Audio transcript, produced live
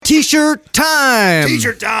T-shirt time.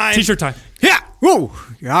 T-shirt time. Yeah. Whoa.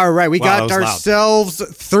 All right. We got that was ourselves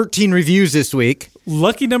 13 reviews this week.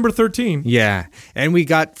 Lucky number 13. Yeah. And we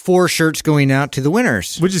got 4 shirts going out to the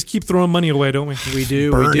winners. We just keep throwing money away, don't we? We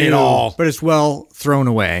do. Burn it all. But it's well thrown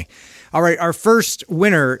away. All right. Our first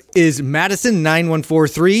winner is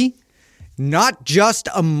Madison9143. Not just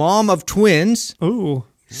a mom of twins. Ooh.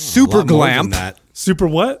 Super glamp. Super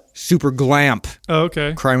what? Super glamp. Oh,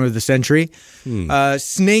 okay. Crime of the century.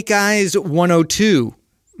 Snake Eyes 102.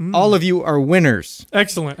 All of you are winners.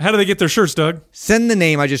 Excellent. How do they get their shirts, Doug? Send the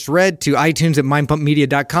name I just read to iTunes at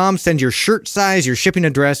mindpumpmedia.com. Send your shirt size, your shipping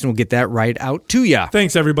address, and we'll get that right out to you.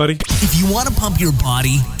 Thanks, everybody. If you want to pump your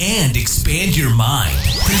body and expand your mind,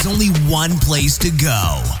 there's only one place to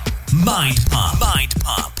go. Mind Pump. Mind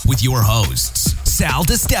Pump with your hosts, Sal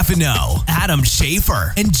DiStefano, Adam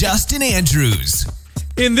Schaefer, and Justin Andrews.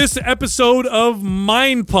 In this episode of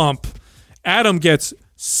Mind Pump, Adam gets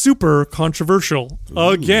super controversial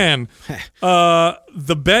again.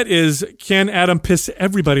 The bet is, can Adam piss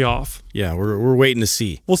everybody off? Yeah, we're waiting to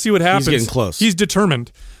see. We'll see what happens. He's getting close. He's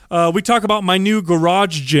determined. We talk about my new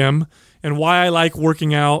garage gym and why I like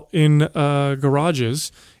working out in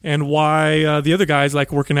garages and why the other guys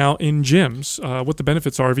like working out in gyms, what the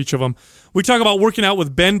benefits are of each of them. We talk about working out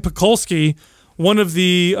with Ben Pekulski, one of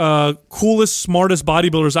the coolest, smartest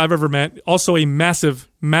bodybuilders I've ever met, also a massive,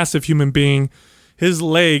 massive human being. His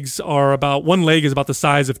legs are one leg is about the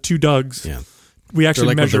size of 2 Dougs. Yeah. We actually They're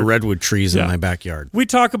like measured. with the redwood trees in my backyard. We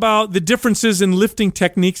talk about the differences in lifting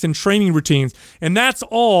techniques and training routines, and that's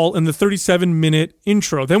all in the 37-minute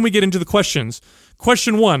intro. Then we get into the questions.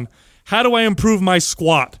 Question 1, how do I improve my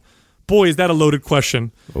squat? Boy, is that a loaded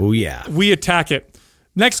question. Oh, yeah. We attack it.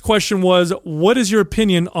 Next question was, what is your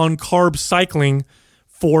opinion on carb cycling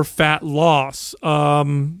for fat loss?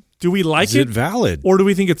 Do we like it? Is it valid? Or do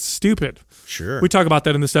we think it's stupid? Sure. We talk about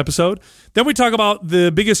that in this episode. Then we talk about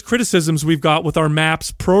the biggest criticisms we've got with our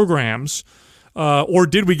MAPS programs. Or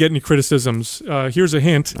did we get any criticisms? Here's a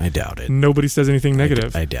hint. I doubt it. Nobody says anything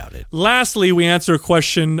negative. I doubt it. Lastly, we answer a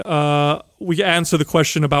question. We answer the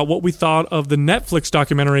question about what we thought of the Netflix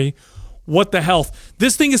documentary, What the Health.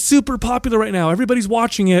 This thing is super popular right now. Everybody's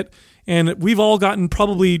watching it, and we've all gotten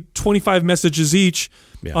probably 25 messages each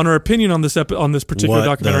on our opinion on this particular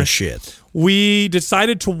documentary. What the shit? We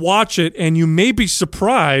decided to watch it, and you may be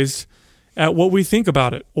surprised at what we think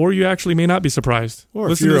about it, or you actually may not be surprised.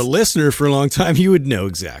 Or if you're a listener for a long time, you would know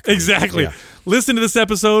exactly. Exactly. Yeah. Listen to this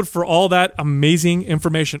episode for all that amazing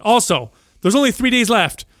information. Also, there's only 3 days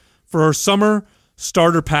left for our summer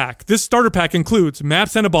starter pack. This starter pack includes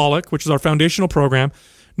MAPS Anabolic, which is our foundational program,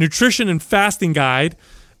 nutrition and fasting guide,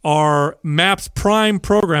 our MAPS Prime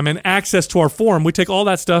program, and access to our forum. We take all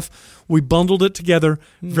that stuff, we bundled it together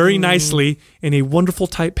very nicely in a wonderful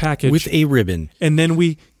tight package. With a ribbon. And then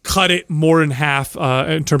we cut it more than half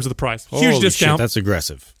in terms of the price. Huge Holy discount. Shit, that's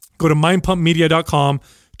aggressive. Go to mindpumpmedia.com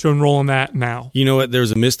to enroll in that now. You know what? There's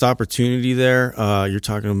a missed opportunity there. You're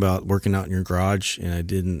talking about working out in your garage, and I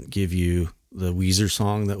didn't give you the Weezer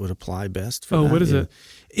song that would apply best for that. What is it?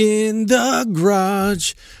 In the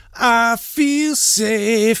garage, I feel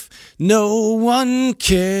safe. No one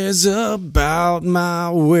cares about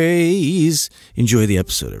my ways. Enjoy the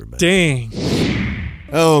episode, everybody. Dang.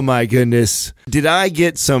 Oh, my goodness. Did I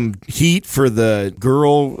get some heat for the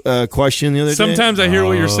girl question the other day? Sometimes I hear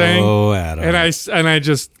what you're saying, Adam. and I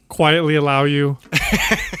just quietly allow you to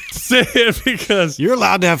say it because You're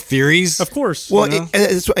allowed to have theories. of course. Well,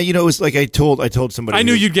 it was like I told somebody. I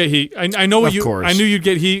knew you'd get heat. I know what Of you. course. I knew you'd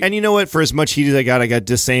get heat. And you know what? For as much heat as I got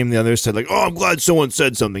the same. The others said, like, oh, I'm glad someone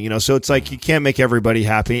said something, So it's like you can't make everybody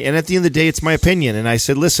happy. And at the end of the day, it's my opinion. And I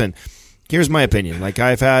said, listen, here's my opinion. Like,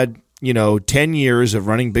 I've had, 10 years of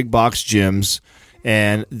running big box gyms,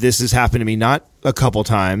 and this has happened to me not a couple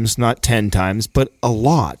times, not 10 times, but a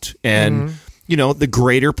lot. And, the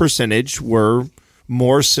greater percentage were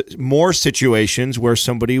more situations where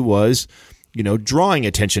somebody was, drawing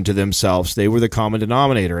attention to themselves. They were the common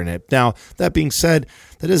denominator in it. Now, that being said,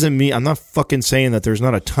 that doesn't mean I'm not fucking saying that there's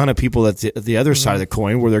not a ton of people at the other side of the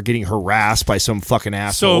coin where they're getting harassed by some fucking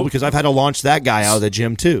asshole, because I've had to launch that guy out of the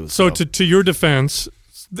gym too. So to your defense,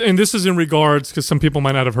 and this is in regards, because some people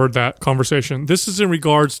might not have heard that conversation, this is in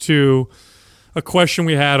regards to a question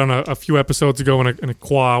we had on a few episodes ago in a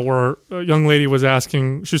quad where a young lady was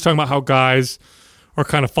asking, she was talking about how guys are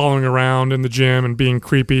kind of following around in the gym and being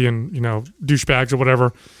creepy and, douchebags or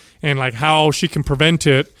whatever, and like how she can prevent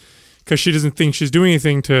it because she doesn't think she's doing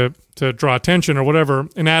anything to draw attention or whatever.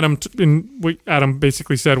 And what Adam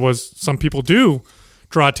basically said was some people do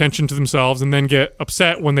draw attention to themselves and then get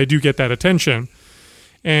upset when they do get that attention.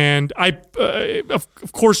 And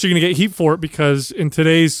of course, you're going to get heat for it because in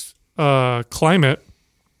today's climate,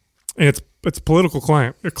 and it's political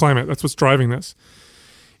climate. That's what's driving this.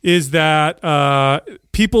 Is that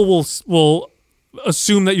people will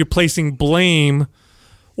assume that you're placing blame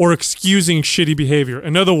or excusing shitty behavior.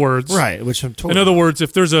 In other words, right? Which I'm told. In other words,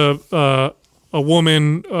 if there's a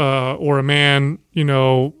woman or a man,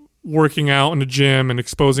 working out in the gym and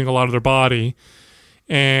exposing a lot of their body,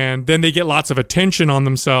 and then they get lots of attention on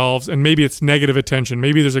themselves, and maybe it's negative attention.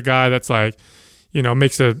 Maybe there's a guy that's like,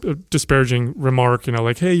 makes a disparaging remark,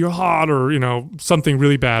 like, hey, you're hot, or, something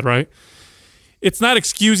really bad, right? It's not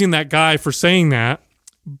excusing that guy for saying that,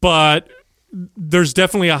 but there's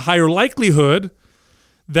definitely a higher likelihood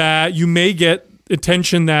that you may get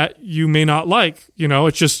attention that you may not like.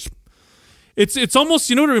 It's almost,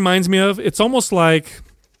 what it reminds me of? It's almost like,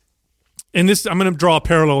 and this, I'm going to draw a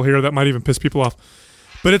parallel here that might even piss people off,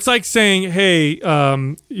 but it's like saying, hey,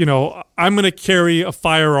 I'm going to carry a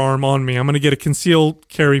firearm on me. I'm going to get a concealed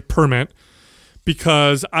carry permit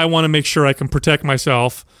because I want to make sure I can protect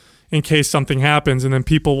myself in case something happens. And then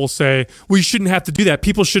people will say, well, you shouldn't have to do that.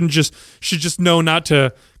 People should just know not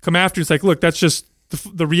to come after you. It's like, look, that's just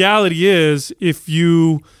the reality is, if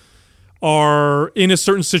you are in a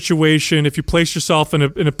certain situation, if you place yourself in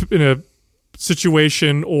a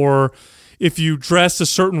situation, or if you dress a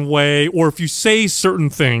certain way, or if you say certain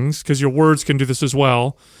things, because your words can do this as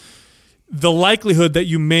well, the likelihood that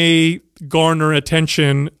you may garner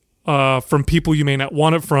attention from people you may not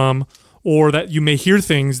want it from, or that you may hear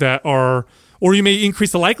things that are, or you may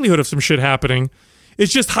increase the likelihood of some shit happening,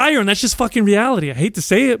 it's just higher, and that's just fucking reality. I hate to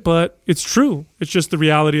say it, but it's true. It's just the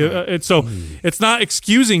reality. It's not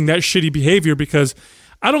excusing that shitty behavior, because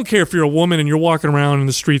I don't care if you're a woman and you're walking around in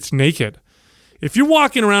the streets naked. If you're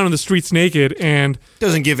walking around in the streets naked, and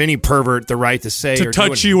doesn't give any pervert the right to say to or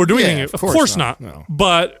touch you or do anything. Of course not. No.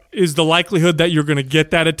 But is the likelihood that you're going to get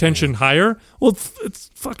that attention higher? Well, it's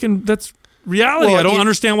fucking, that's reality. I don't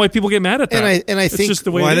understand why people get mad at that. And I think, it's just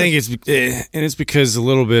the way I it is. think it's because a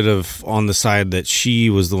little bit of on the side that she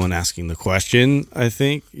was the one asking the question, I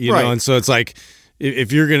think, you know, and so it's like,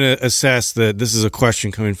 if you're going to assess that this is a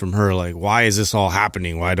question coming from her, like, why is this all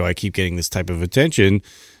happening? Why do I keep getting this type of attention?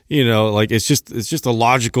 Like, it's just a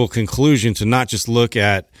logical conclusion to not just look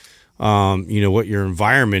at, what your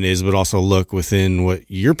environment is, but also look within what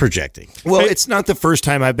you're projecting. Well, it's not the first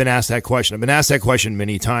time I've been asked that question. I've been asked that question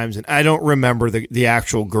many times, and I don't remember the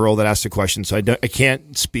actual girl that asked the question, so I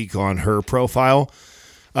can't speak on her profile.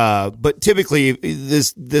 But typically,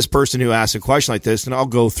 this person who asks a question like this, and I'll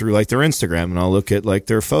go through like their Instagram and I'll look at like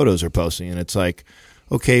their photos they're posting, and it's like,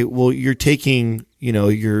 okay, well, you're taking,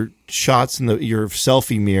 your shots in your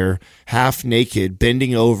selfie mirror, half naked,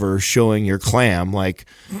 bending over, showing your clam, like,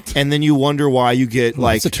 and then you wonder why you get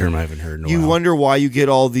that's a term I haven't heard in a while. You wonder why you get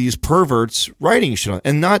all these perverts writing shit on,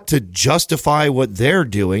 and not to justify what they're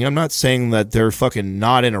doing. I'm not saying that they're fucking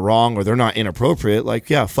not in a wrong or they're not inappropriate. Like,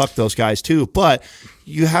 yeah, fuck those guys too. But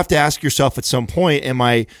you have to ask yourself at some point, am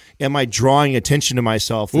I drawing attention to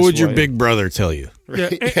myself? What would your big brother tell you? Yeah,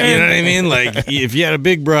 You know what I mean? Like, if you had a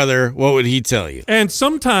big brother, what would he tell you? And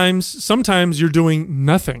sometimes you're doing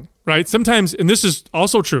nothing, right? Sometimes, and this is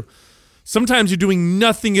also true, sometimes you're doing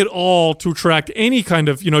nothing at all to attract any kind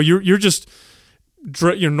of, you're just,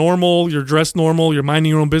 you're normal, you're dressed normal, you're minding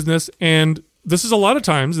your own business. And this is a lot of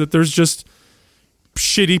times that there's just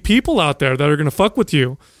shitty people out there that are going to fuck with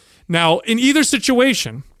you. Now, in either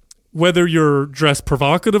situation, whether you're dressed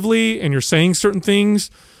provocatively and you're saying certain things,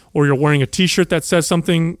 or you're wearing a T-shirt that says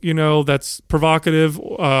something, that's provocative,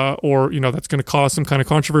 or, that's going to cause some kind of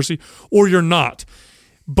controversy, or you're not.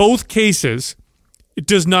 Both cases, it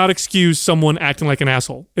does not excuse someone acting like an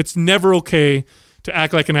asshole. It's never okay to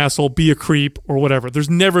act like an asshole, be a creep, or whatever. There's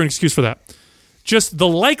never an excuse for that. Just the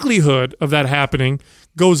likelihood of that happening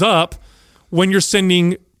goes up when you're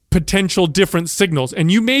sending potential different signals.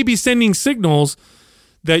 And you may be sending signals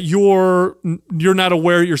that you're not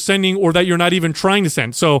aware you're sending, or that you're not even trying to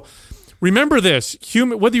send. So remember this,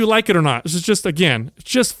 whether you like it or not, this is just, again, it's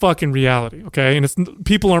just fucking reality, okay? And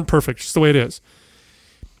people aren't perfect, just the way it is.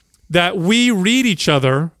 That we read each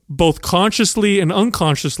other both consciously and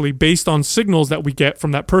unconsciously based on signals that we get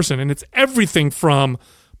from that person. And it's everything from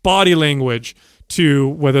body language to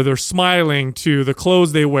whether they're smiling, to the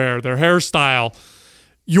clothes they wear, their hairstyle.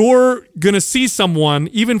 You're going to see someone,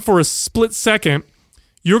 even for a split second,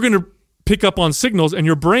 you're going to pick up on signals, and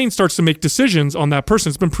your brain starts to make decisions on that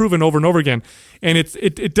person. It's been proven over and over again. And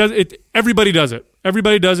everybody does it.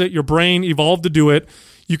 Everybody does it. Your brain evolved to do it.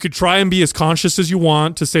 You could try and be as conscious as you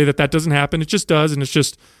want to say that doesn't happen. It just does, and it's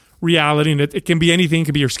just reality. And it can be anything. It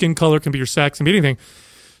can be your skin color, it can be your sex, it can be anything.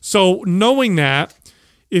 So knowing that,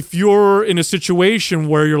 if you're in a situation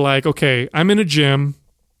where you're like, okay, I'm in a gym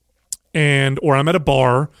or I'm at a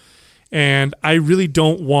bar and I really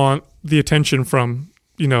don't want the attention from,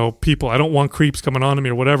 people. I don't want creeps coming on to me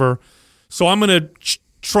or whatever. So I'm going to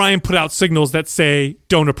try and put out signals that say,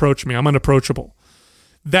 don't approach me. I'm unapproachable.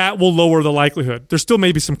 That will lower the likelihood. There still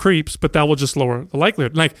may be some creeps, but that will just lower the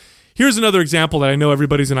likelihood. Like, here's another example that I know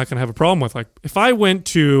everybody's not going to have a problem with. Like, if I went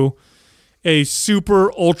to a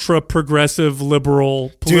super ultra progressive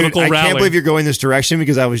liberal political rally. I can't believe you're going this direction,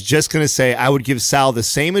 because I was just going to say I would give Sal the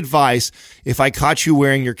same advice if I caught you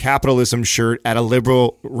wearing your capitalism shirt at a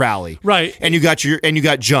liberal rally. Right. And you got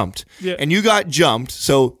jumped. Yeah. And you got jumped.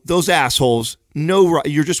 So those assholes,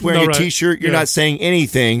 you're just wearing a t-shirt. You're not saying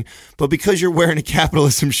anything. But because you're wearing a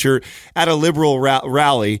capitalism shirt at a liberal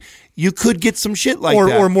rally, you could get some shit like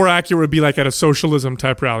that. Or more accurate would be like at a socialism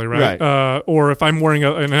type rally, right? Or if I'm wearing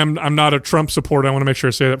and I'm not a Trump supporter, I want to make sure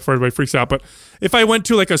I say that before everybody freaks out. But if I went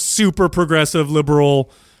to like a super progressive liberal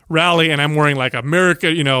rally and I'm wearing like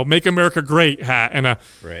America, Make America Great hat and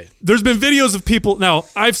there's been videos of people. Now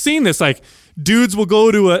I've seen this, like dudes will go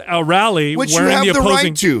to a rally which wearing you have the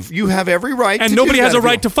opposing. Right to. You have every right, and to nobody do has that a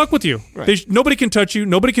right to fuck with you. Right. Nobody can touch you.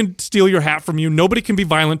 Nobody can steal your hat from you. Nobody can be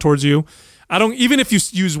violent towards you. Even if you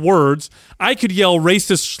use words, I could yell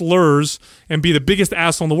racist slurs and be the biggest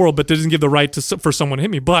asshole in the world, but that doesn't give the right for someone to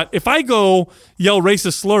hit me. But if I go yell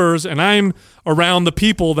racist slurs and I'm around the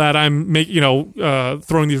people that I'm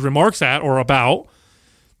throwing these remarks at or about,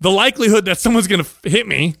 the likelihood that someone's going to hit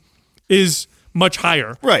me is much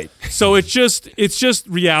higher. Right. So it's just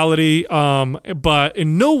reality. But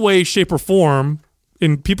in no way, shape, or form,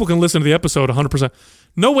 and people can listen to the episode 100%.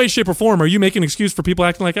 No way, shape, or form are you making an excuse for people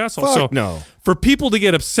acting like assholes. Fuck no. For people to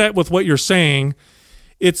get upset with what you're saying,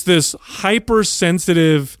 it's this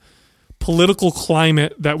hypersensitive political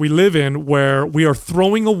climate that we live in where we're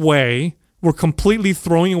completely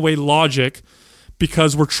throwing away logic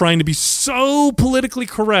because we're trying to be so politically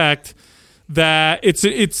correct that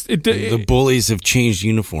the bullies have changed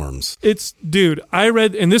uniforms. I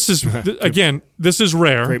read, and this is again, this is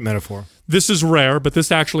rare. Great metaphor. This is rare, but this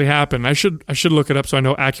actually happened. I should look it up so I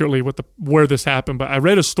know accurately where this happened. But I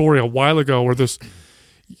read a story a while ago where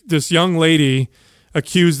this young lady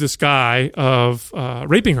accused this guy of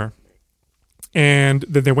raping her, and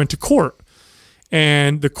then they went to court,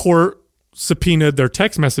 and the court subpoenaed their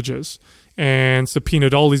text messages and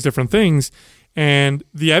subpoenaed all these different things. And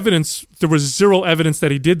the evidence, there was zero evidence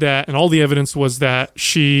that he did that, and all the evidence was that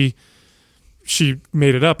she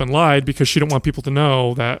made it up and lied because she didn't want people to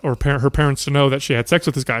know that, or her parents to know that she had sex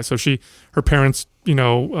with this guy. So her parents,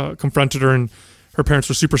 confronted her, and her parents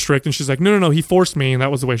were super strict. And she's like, no, he forced me, and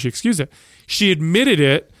that was the way she excused it. She admitted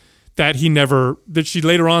it that she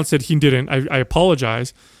later on said he didn't. I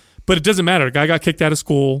apologize, but it doesn't matter. The guy got kicked out of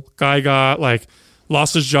school. Guy got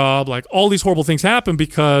lost his job. Like all these horrible things happen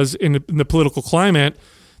because in the political climate,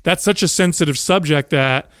 that's such a sensitive subject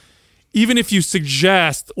that even if you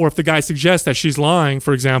suggest, or if the guy suggests that she's lying,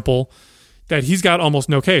 for example, that he's got almost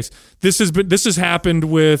no case. This has happened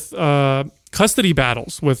with custody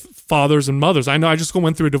battles with fathers and mothers. I know I just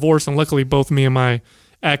went through a divorce, and luckily both me and my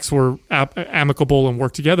ex were amicable and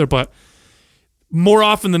worked together. But more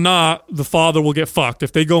often than not, the father will get fucked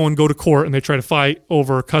if they go to court and they try to fight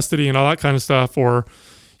over custody and all that kind of stuff. Or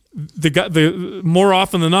more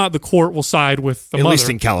often than not, the court will side with the mother. At least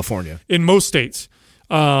in California, in most states.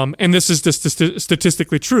 And this is just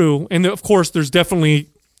statistically true. And of course, there's definitely,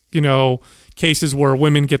 cases where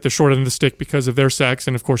women get the short end of the stick because of their sex.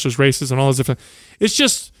 And of course, there's races and all those different. It's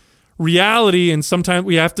just reality. And sometimes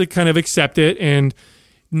we have to kind of accept it and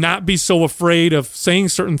not be so afraid of saying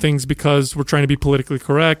certain things because we're trying to be politically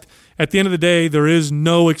correct. At the end of the day, there is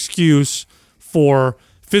no excuse for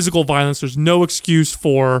physical violence. There's no excuse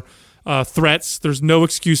for threats. There's no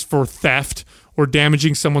excuse for theft or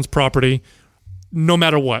damaging someone's property. No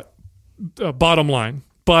matter what, bottom line.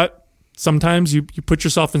 But sometimes you put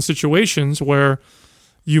yourself in situations where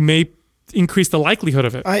you may increase the likelihood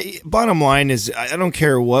of it. Bottom line is, I don't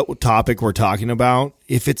care what topic we're talking about.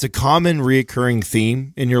 If it's a common reoccurring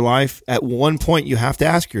theme in your life, at one point you have to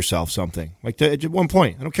ask yourself something. At one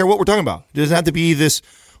point, I don't care what we're talking about. It doesn't have to be this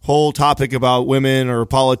whole topic about women or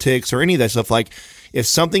politics or any of that stuff. If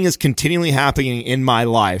something is continually happening in my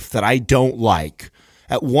life that I don't like,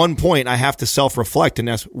 at one point, I have to self-reflect and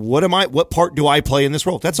ask, what part do I play in this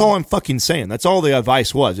role? That's all I'm fucking saying. That's all the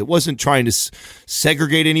advice was. It wasn't trying to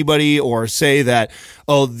segregate anybody or say that,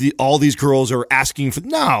 all these girls are asking for,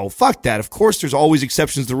 no, fuck that. Of course, there's always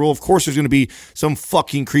exceptions to the rule. Of course, there's going to be some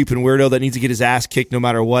fucking creeping weirdo that needs to get his ass kicked no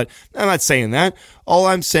matter what. I'm not saying that. All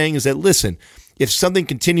I'm saying is that, listen, if something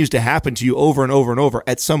continues to happen to you over and over and over,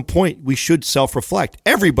 at some point we should self-reflect.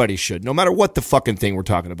 Everybody should, no matter what the fucking thing we're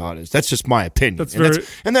talking about is. That's just my opinion.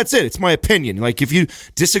 That's it. It's my opinion. Like, if you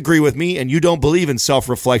disagree with me and you don't believe in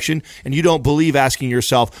self-reflection and you don't believe asking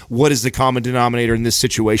yourself, what is the common denominator in this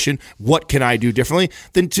situation? What can I do differently?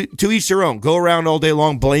 Then to each their own. Go around all day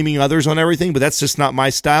long blaming others on everything, but that's just not my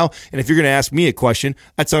style. And if you're going to ask me a question,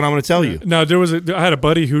 that's what I'm going to tell you. Now, I had a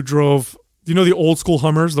buddy who drove, you know, the old school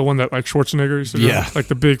Hummers, the one that like Schwarzenegger used to drive? Like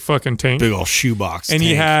the big fucking tank. Big old shoebox and tank.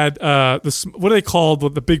 he had, what are they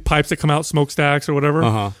called? The big pipes that come out, smokestacks or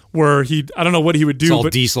whatever, where I don't know what he would do. It's all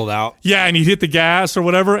but dieseled out. Yeah, and he'd hit the gas or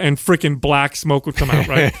whatever, and freaking black smoke would come out,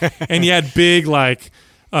 right? And he had big, like,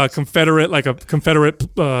 Confederate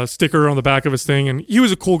sticker on the back of his thing, and he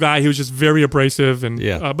was a cool guy. He was just very abrasive, and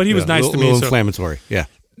but he was nice to me. A little inflammatory,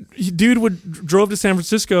 Dude drove to San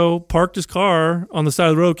Francisco, parked his car on the side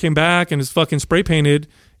of the road, came back, and his fucking spray painted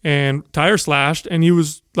and tire slashed, and he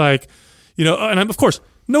was like, you know, and of course.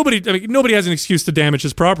 Nobody has an excuse to damage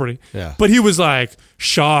his property. Yeah. But he was like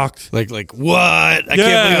shocked. Like what? I can't believe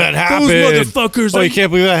that happened. Those motherfuckers. Oh, you can't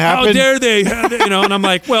believe that happened? How dare they? You know, and I'm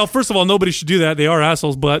like, well, first of all, nobody should do that. They are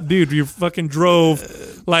assholes. But dude, you fucking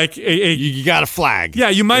drove like you got a flag. Yeah,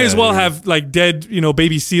 you might as well have like dead, you know,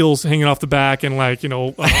 baby seals hanging off the back and like, you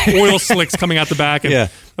know, oil slicks coming out the back and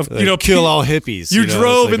you know, kill all hippies. You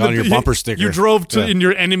drove on your bumper sticker. You drove in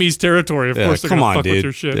your enemy's territory. Of course, they're gonna fuck dude. with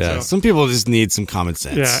your shit. Yeah. So. Some people just need some common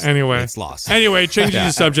sense. Yeah. Anyway, it's lost. Anyway, changing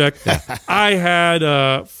the subject. I had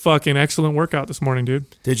a fucking excellent workout this morning, dude.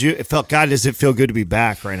 Did you? God, does it feel good to be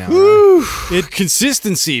back right now? Woo. Right?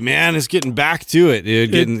 Consistency, man, is getting back to it.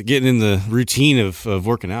 Dude. Getting in the routine of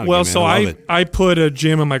working out. Well, again, so I put a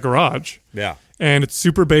gym in my garage. Yeah. And it's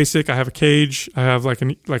super basic. I have a cage. I have like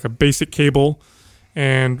a basic cable,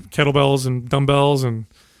 and kettlebells and dumbbells and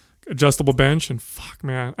adjustable bench. And fuck,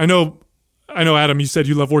 man, I know, Adam. You said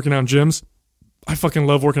you love working out in gyms. I fucking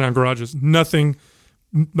love working out in garages. Nothing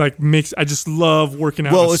like I just love working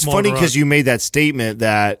out. Well, it's funny because you made that statement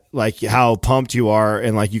that like how pumped you are,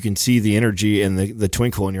 and like you can see the energy and the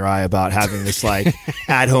twinkle in your eye about having this like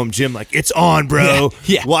at home gym. Like, it's on, bro.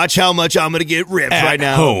 Yeah. Watch how much I'm gonna get ripped right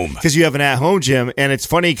now. Home, because you have an at home gym, and it's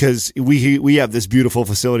funny because we have this beautiful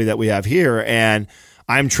facility that we have here, and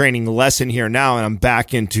I'm training less in here now, and I'm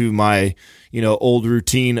back into my old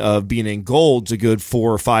routine of being in Golds a good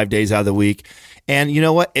 4 or 5 days out of the week. And you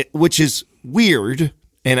know what? Which is weird.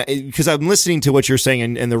 And because I'm listening to what you're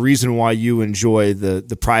saying and the reason why you enjoy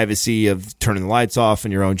the privacy of turning the lights off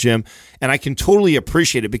in your own gym. And I can totally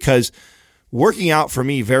appreciate it, because working out for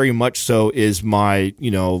me very much so is my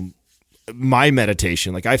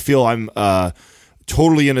meditation. Like, I feel I'm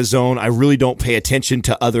totally in a zone. I really don't pay attention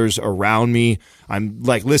to others around me. I'm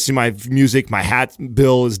like listening to my music. My hat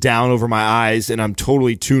bill is down over my eyes, and I'm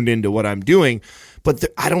totally tuned into what I'm doing. But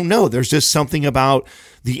I don't know. There's just something about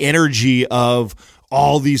the energy of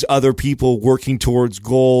all these other people working towards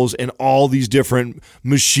goals, and all these different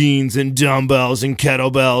machines and dumbbells and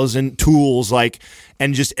kettlebells and tools,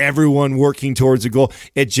 and just everyone working towards a goal.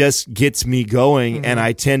 It just gets me going, and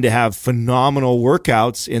I tend to have phenomenal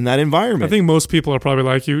workouts in that environment. I think most people are probably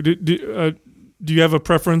like you. Do you have a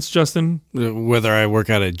preference, Justin? Whether I work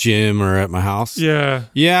at a gym or at my house? Yeah.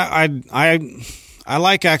 Yeah, I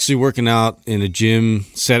like actually working out in a gym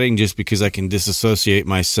setting, just because I can disassociate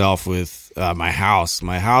myself with my house.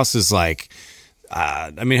 My house is like,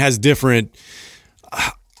 it has different.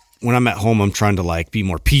 When I'm at home, I'm trying to be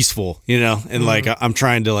more peaceful, and I'm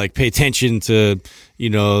trying to pay attention to,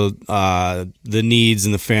 the needs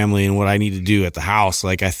and the family and what I need to do at the house.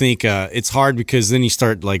 I think it's hard, because then you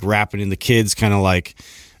start wrapping in the kids, kind of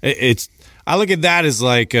I look at that as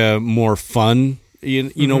more fun.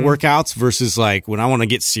 Workouts versus when I want to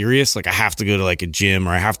get serious, I have to go to a gym,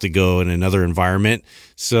 or I have to go in another environment.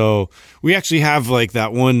 So we actually have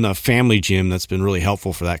that one family gym that's been really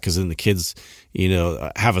helpful for that, because then the kids,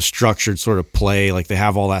 have a structured sort of play. They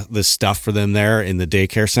have all this stuff for them there in the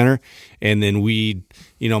daycare center. And then we,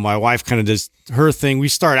 my wife kind of does her thing. We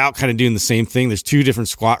start out kind of doing the same thing. There's 2 different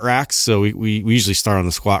squat racks. So we usually start on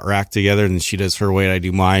the squat rack together, and then she does her weight, I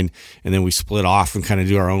do mine. And then we split off and kind of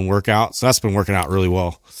do our own workout. So that's been working out really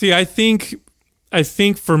well. See, I think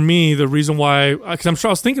for me, the reason why, because I'm sure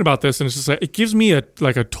I was thinking about this, and it's just it gives me a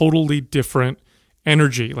totally different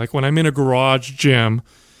energy. When I'm in a garage gym,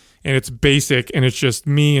 and it's basic, and it's just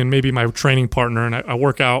me and maybe my training partner, and I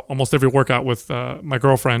work out almost every workout with my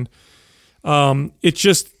girlfriend. It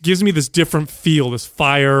just gives me this different feel, this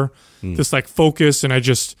fire, this focus, and I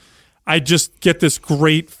just get this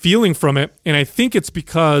great feeling from it. And I think it's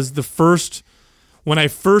because when I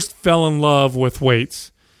first fell in love with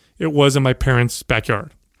weights, it was in my parents'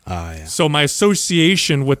 backyard. Yeah. So my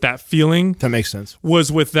association with that feeling That makes sense.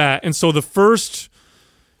 was with that. And so the first,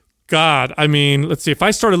 let's see, if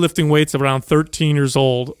I started lifting weights around 13 years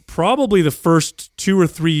old, probably the first 2 or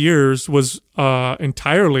 3 years was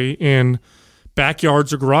entirely in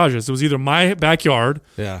backyards or garages. It was either my backyard,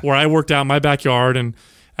 where I worked out in my backyard and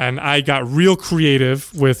I got real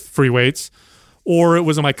creative with free weights, or it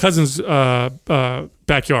was in my cousin's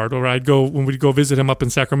backyard, where I'd go when we'd go visit him up in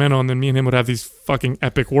Sacramento, and then me and him would have these fucking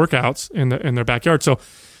epic workouts in their backyard. So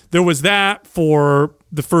there was that for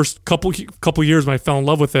the first couple years when I fell in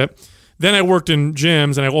love with it. Then I worked in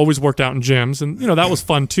gyms, and I always worked out in gyms, and that was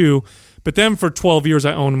fun too. But then for 12 years,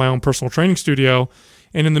 I owned my own personal training studio,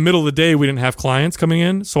 and in the middle of the day, we didn't have clients coming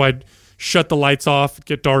in, so I'd shut the lights off,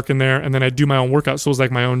 get dark in there, and then I'd do my own workout. So it was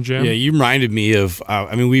like my own gym. Yeah, you reminded me of,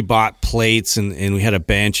 we bought plates and we had a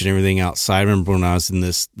bench and everything outside. I remember when I was in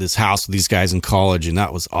this house with these guys in college, and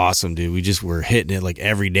that was awesome, dude. We just were hitting it like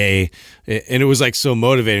every day. And it was like so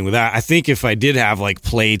motivating with that. I think if I did have like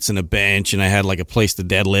plates and a bench and I had like a place to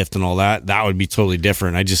deadlift and all that, that would be totally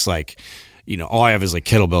different. I just like, all I have is like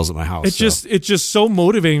kettlebells at my house. It's just so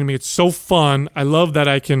motivating to me. It's so fun. I love that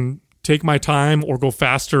I can take my time or go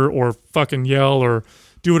faster or fucking yell or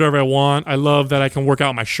do whatever I want. I love that I can work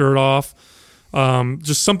out my shirt off.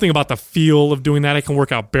 Just something about the feel of doing that. I can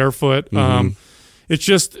work out barefoot. It's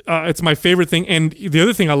just, it's my favorite thing. And the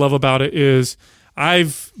other thing I love about it is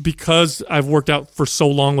because I've worked out for so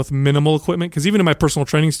long with minimal equipment, because even in my personal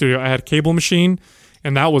training studio, I had a cable machine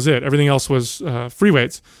and that was it. Everything else was free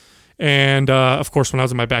weights. And of course, when I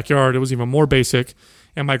was in my backyard, it was even more basic.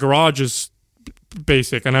 And my garage is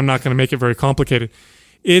basic, and I'm not going to make it very complicated.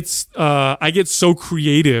 It's I get so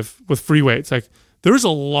creative with free weights. Like, there's a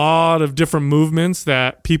lot of different movements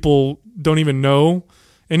that people don't even know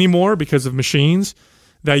anymore because of machines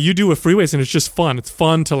that you do with free weights, and it's just fun. It's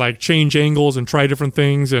fun to like change angles and try different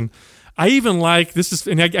things. And I even like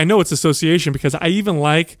and I know it's association, because I even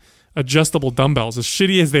like adjustable dumbbells, as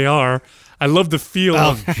shitty as they are. I love the feel.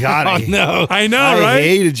 Oh God! No, I know, I right?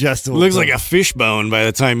 hate adjustable. It looks like a fishbone by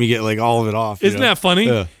the time you get like all of it off. Isn't that funny?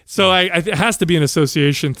 Yeah. So it has to be an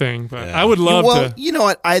association thing, but I would love to. You know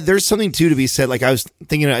what? There's something too to be said. Like, I was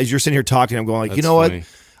thinking as you're sitting here talking, I'm going like, That's funny. What?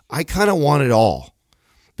 I kind of want it all,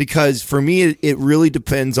 because for me, it really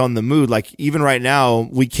depends on the mood. Like, even right now,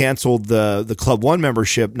 we canceled the Club One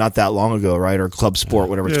membership not that long ago, right? Or Club Sport,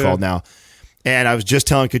 whatever it's called now. And I was just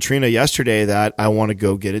telling Katrina yesterday that I want to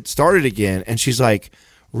go get it started again. And she's like,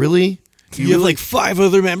 really? You have like 5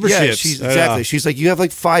 other memberships. Yeah, exactly. She's like, you have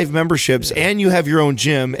like 5 memberships and you have your own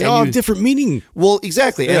gym. They all have different meaning. Well,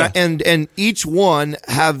 exactly. Yeah. And each one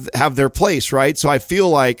have their place, right? So I feel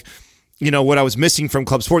like, what I was missing from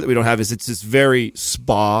Club Sport that we don't have is it's this very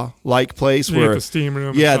spa-like place where the steam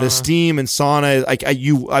room. the steam and sauna. Like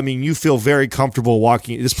you feel very comfortable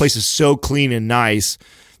walking. This place is so clean and nice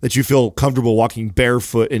that you feel comfortable walking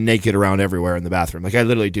barefoot and naked around everywhere in the bathroom. Like, I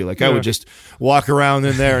literally do. Like, I would just walk around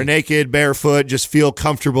in there naked, barefoot, just feel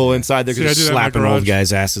comfortable inside there. See, Slapping old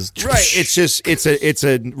guys' asses. Right. It's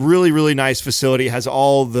a really, really nice facility. It has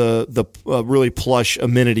all the really plush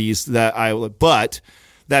amenities but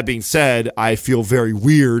that being said, I feel very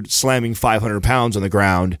weird slamming 500 pounds on the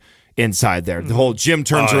ground inside there. The whole gym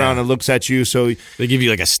turns around and looks at you. So they give you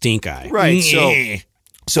like a stink eye. Right.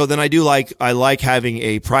 So then I like having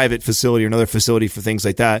a private facility or another facility for things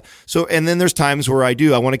like that. So, and then there's times where I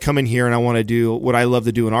want to come in here and I want to do what I love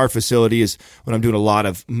to do in our facility is when I'm doing a lot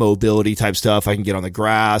of mobility type stuff, I can get on the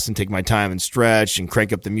grass and take my time and stretch and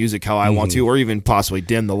crank up the music how I want to, or even possibly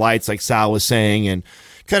dim the lights like Sal was saying, and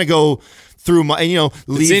kind of go through my,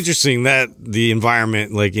 It's interesting that the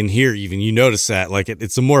environment, like in here, even you notice that, like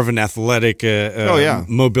it's a more of an athletic,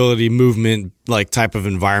 mobility movement like type of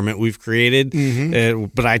environment we've created.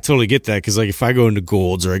 But I totally get that, because like if I go into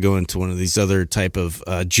Gold's or I go into one of these other type of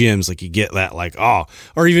gyms, like you get that like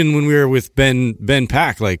or even when we were with Ben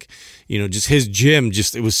Pack, like just his gym,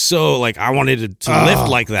 it was so like I wanted to lift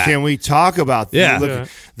like that. Can we talk about that? Yeah.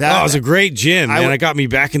 That was a great gym, man. It got me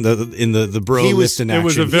back in the bro lifting action. It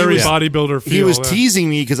was a very bodybuilder feel. He was teasing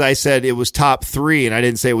me because I said it was top 3, and I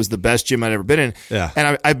didn't say it was the best gym I'd ever been in. Yeah.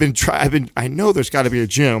 And I know there's got to be a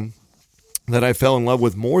gym that I fell in love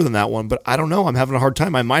with more than that one, but I don't know. I'm having a hard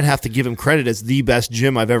time. I might have to give him credit as the best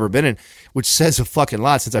gym I've ever been in, which says a fucking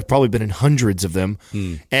lot since I've probably been in hundreds of them.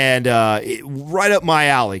 And right up my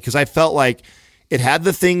alley, because I felt like it had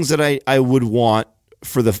the things that I would want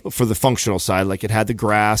for the functional side. Like, it had the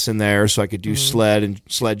grass in there, so I could do sled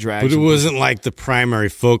drags. But it wasn't like the primary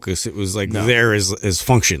focus. It was like there is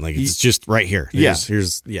function. Like, it's just right here.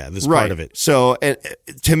 Here's this part of it. So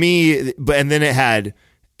to me, and then it had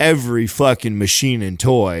every fucking machine and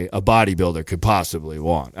toy a bodybuilder could possibly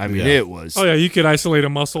want. I mean, it was. Oh yeah, you could isolate a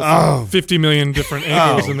muscle from 50 million different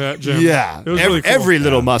angles in that gym. Yeah, it was really cool. Every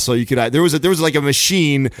little muscle you could. There was like a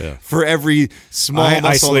machine for every small. I muscle.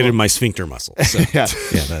 isolated my sphincter muscle. So.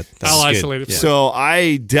 That's I'll isolate it. Yeah. So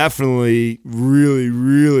I definitely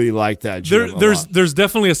really like that gym. There's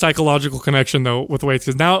definitely a psychological connection though with weights,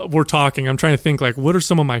 because now we're talking. I'm trying to think like, what are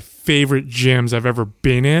some of my favorite gyms I've ever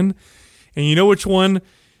been in, and you know which one.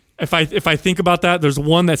 If I think about that, there's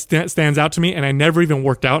one that stands out to me, and I never even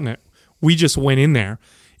worked out in it. We just went in there.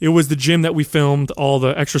 It was the gym that we filmed all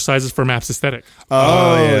the exercises for Maps Aesthetic.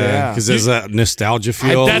 Oh yeah, because there's that nostalgia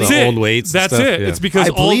feel. Old weights. That's and stuff. it. Yeah. It's because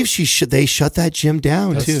I believe they shut that gym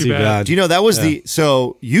down That's too. too bad. Do you know that was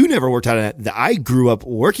so you never worked out in it? I grew up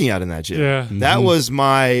working out in that gym. Yeah. That was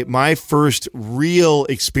my first real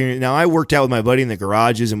experience. Now I worked out with my buddy in the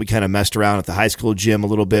garages and we kind of messed around at the high school gym a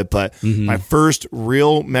little bit, but my first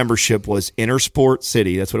real membership was Intersport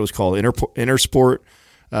City. That's what it was called. Intersport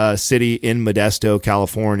City in Modesto,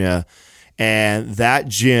 California. And that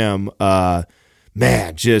gym,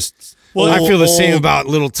 man, just... Well, I feel the same about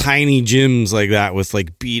little tiny gyms like that with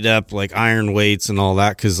like beat up like iron weights and all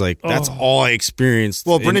that, because like that's all I experienced.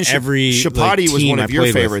 Well, Brendan Chapati was one of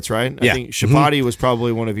your favorites, right? Yeah. I think Chapati was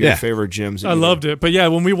probably one of your favorite gyms. I loved it. But yeah,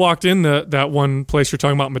 when we walked in that one place you're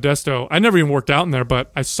talking about, Modesto, I never even worked out in there,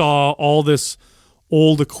 but I saw all this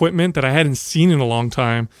old equipment that I hadn't seen in a long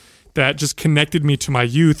time that just connected me to my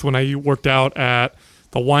youth when I worked out at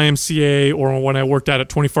the YMCA or when I worked out at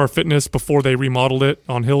 24 Hour Fitness before they remodeled it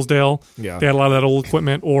on Hillsdale. Yeah. They had a lot of that old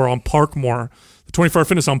equipment. Or on Parkmore. The 24 Hour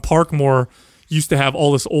Fitness on Parkmore used to have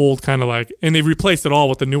all this old kind of like, and they replaced it all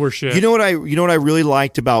with the newer shit. You know what I really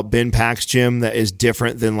liked about Ben Pack's gym that is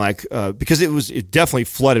different than like because it definitely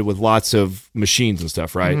flooded with lots of machines and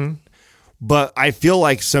stuff, right? Mm-hmm. But I feel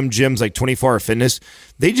like some gyms like 24 Hour Fitness,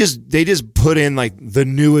 they just put in like the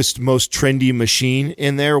newest, most trendy machine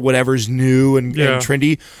in there, whatever's new and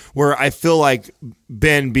trendy. Where I feel like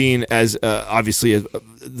Ben, being as obviously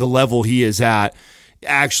the level he is at,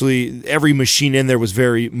 actually every machine in there was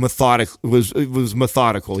very methodical. It was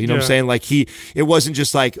methodical. You know what I'm saying? Like it wasn't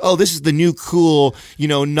just like, oh, this is the new cool,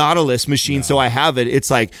 Nautilus machine, so I have it. It's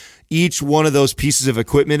like each one of those pieces of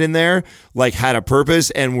equipment in there like had a purpose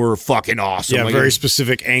and were fucking awesome. Yeah, like, very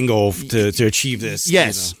specific angle to achieve this.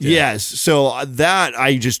 Yes, yes. So that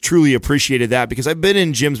I just truly appreciated that, because I've been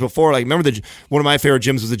in gyms before. Like, remember one of my favorite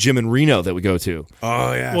gyms was the gym in Reno that we go to.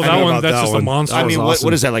 Oh yeah. Well, that's just a monster. I mean,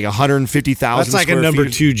 what is that, like 150,000? That's like a number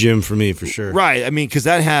 2 gym for me for sure. Right. I mean, because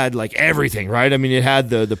that had like everything. Right. I mean, it had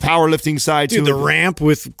the powerlifting side to it. The ramp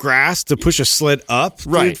with grass to push a sled up.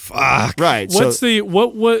 Right. Dude, fuck. Right.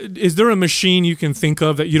 What is there a machine you can think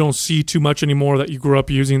of that you don't see too much anymore that you grew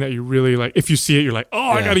up using that you really like? If you see it, you're like, oh,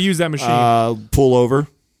 I got to use that machine. Pull over.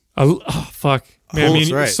 Fuck. Man,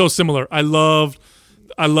 it's so similar. I love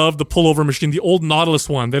the pullover machine, the old Nautilus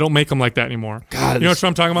one. They don't make them like that anymore. God, you know what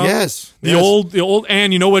I'm talking about? Yes. The old,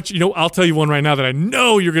 and you know what? I'll tell you one right now that I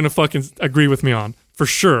know you're gonna fucking agree with me on for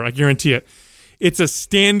sure. I guarantee it. It's a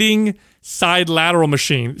standing side lateral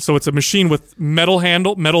machine. So it's a machine with metal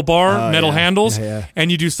bar, handles,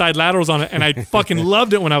 and you do side laterals on it. And I fucking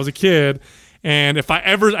loved it when I was a kid. And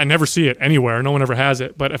I never see it anywhere. No one ever has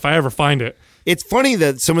it. But if I ever find it. It's funny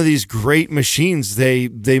that some of these great machines, they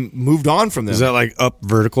moved on from them. Is that like up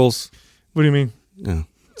verticals? What do you mean? No.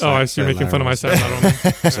 Sorry, I see you're making fun of my side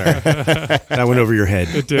lateral. Sorry. That went over your head.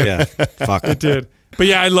 It did. Yeah. Fuck. It did. But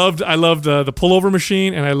yeah, I loved the pullover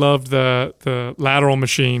machine, and I loved the lateral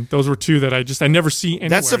machine. Those were two that I never see anywhere.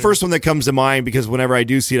 That's the first one that comes to mind, because whenever I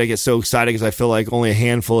do see it, I get so excited because I feel like only a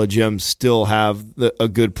handful of gyms still have a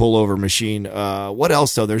good pullover machine. What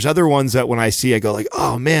else though? There's other ones that when I see, I go like,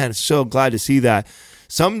 oh man, so glad to see that.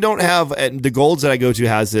 Some don't have. The Golds that I go to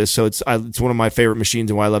has this, so it's one of my favorite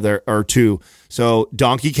machines, and why I love there are two. So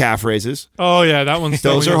donkey calf raises. Oh yeah, that one's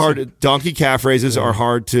those are hard. Donkey calf raises are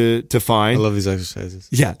hard to find. I love these exercises.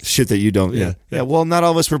 Yeah, shit that you don't. Yeah. Well, not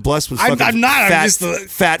all of us were blessed with. Fucking I'm not. Fat, I'm just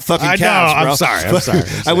fat fucking calves. Bro. I'm sorry.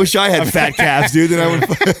 I wish I had fat calves, dude. Then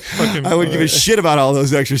I would give a shit about all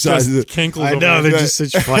those exercises. I know they're just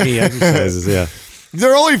such funny exercises. Yeah.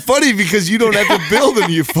 They're only funny because you don't have to build them,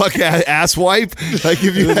 you fuck ass wipe. Like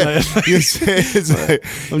if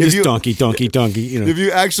I'm just donkey. If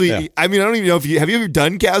you actually, I mean, I don't even know if you have you ever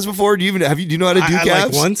done calves before. Do you know how to do calves?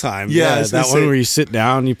 Like one time, yeah, that one where you sit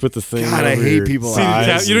down, you put the thing. God, I hate people. You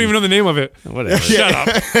don't even know the name of it. Whatever. Shut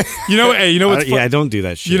up. You know what's I don't do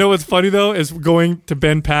that shit. You know what's funny though is going to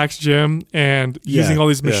Ben Pack's gym and using all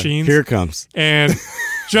these machines. Here it comes. And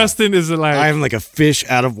Justin is like, I'm like a fish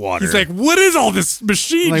out of water. He's like, what is all this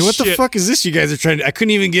machine like, what shit? the fuck is this you guys are trying to... I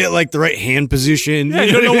couldn't even get like the right hand position. Yeah,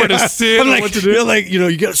 you don't know where to sit I'm or like, what to do. You're like,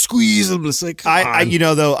 you got to squeeze them. It's like, come I on. you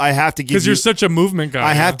know, though, I have to give Because you... you're such a movement guy.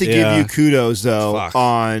 I have to give you kudos, though, Fuck.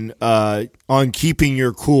 on keeping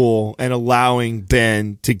your cool and allowing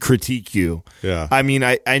Ben to critique you. Yeah. I mean,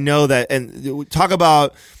 I know that... And talk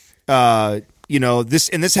about... this,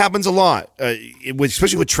 and this happens a lot,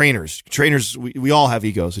 especially with trainers. Trainers, we all have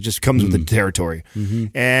egos. It just comes with the territory.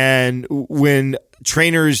 Mm-hmm. And when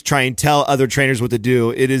trainers try and tell other trainers what to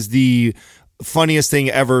do, it is the funniest thing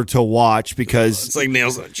ever to watch because it's like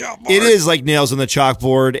nails on a chalkboard. It is like nails on the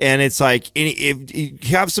chalkboard, and it's like if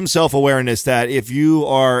you have some self-awareness that if you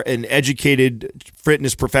are an educated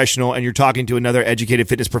fitness professional and you're talking to another educated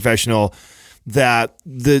fitness professional, that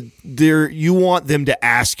you want them to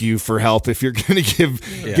ask you for help if you're going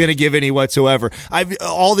to give any whatsoever.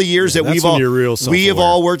 All the years that we have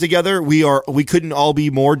all worked together, we couldn't all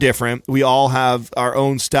be more different. We all have our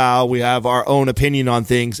own style, we have our own opinion on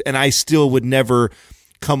things, and I still would never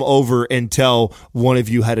come over and tell one of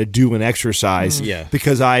you how to do an exercise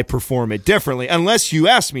because I perform it differently. Unless you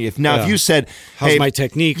ask me if you said, how's my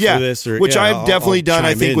technique for this? Or, which I've definitely done,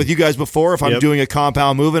 I think, with you guys before. If I'm doing a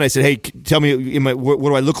compound movement, I said, hey, tell me, what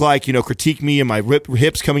do I look like? Critique me. Am my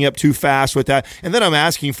hips coming up too fast with that? And then I'm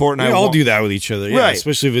asking for it. And we all do that with each other. Yeah, right.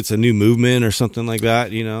 Especially if it's a new movement or something like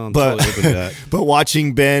that, I'm totally open to that. But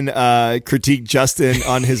watching Ben critique Justin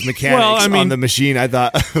on his mechanics on the machine, I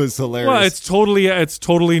thought it was hilarious. Well, it's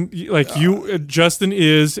totally like Justin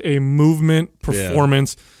is a movement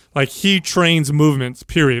performance. Like he trains movements,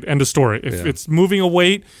 period. End of story. If it's moving a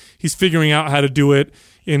weight, he's figuring out how to do it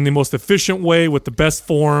in the most efficient way with the best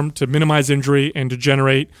form to minimize injury and to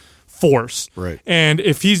generate force. Right. And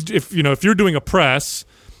if you're doing a press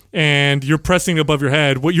and you're pressing above your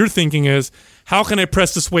head, what you're thinking is, how can I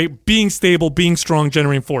press this weight, being stable, being strong,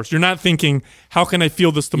 generating force? You're not thinking, how can I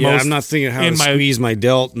feel this the most? I'm not thinking how to squeeze my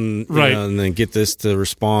delt and and then get this to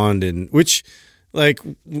respond, and which, like,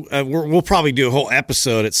 we'll probably do a whole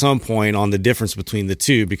episode at some point on the difference between the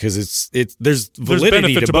two because there's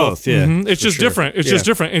validity to both. Yeah, it's just different. It's just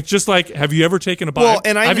different. It's just like, have you ever taken a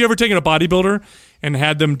bodybuilder and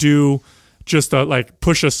had them do just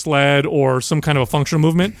push a sled or some kind of a functional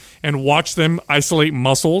movement and watch them isolate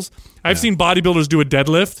muscles? I've seen bodybuilders do a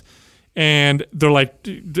deadlift and they're like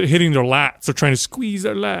hitting their lats. They're trying to squeeze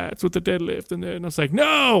their lats with the deadlift. And then it's like,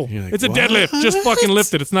 no, it's a deadlift. Just fucking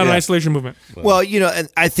lift it. It's not an isolation movement. Well, and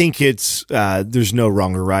I think it's, there's no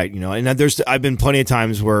wrong or right, and I've been plenty of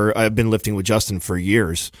times where I've been lifting with Justin for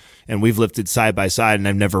years and we've lifted side by side and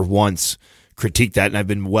I've never once critique that, and I've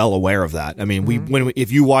been well aware of that. I mean,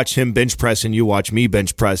 if you watch him bench press and you watch me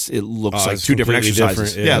bench press, it looks like two different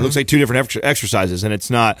exercises. It looks like two different exercises, and it's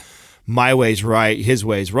not my way's right, his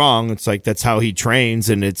way's wrong. It's like that's how he trains,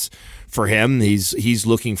 and it's for him. He's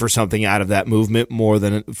looking for something out of that movement more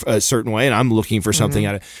than a certain way, and I'm looking for something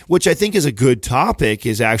out of, which I think is a good topic.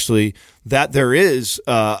 Is actually that there is,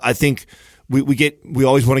 I think. We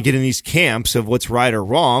always want to get in these camps of what's right or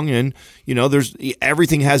wrong, and there's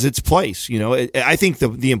everything has its place. I think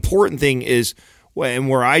the important thing is, and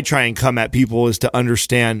where I try and come at people is to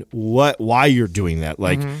understand why you're doing that.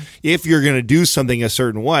 Like if you're going to do something a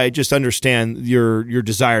certain way, just understand your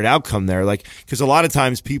desired outcome there. Like, because a lot of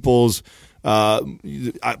times people's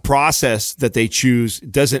process that they choose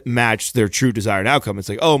doesn't match their true desired outcome. It's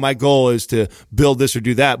like, oh, my goal is to build this or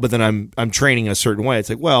do that, but then I'm training a certain way. It's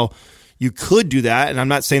like, well, you could do that, and I'm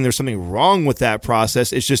not saying there's something wrong with that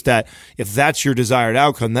process. It's just that if that's your desired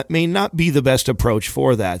outcome, that may not be the best approach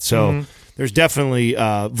for that. So there's definitely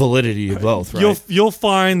validity to both, right? You'll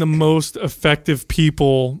find the most effective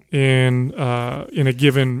people in a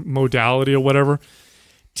given modality or whatever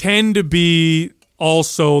tend to be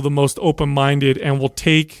also the most open-minded and will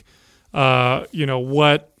take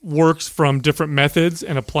what works from different methods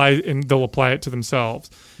and they'll apply it to themselves.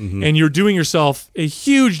 And you're doing yourself a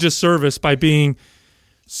huge disservice by being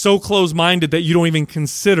so close-minded that you don't even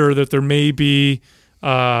consider that there may be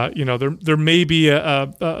there may be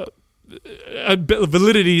a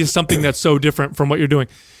validity to something that's so different from what you're doing.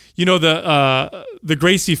 The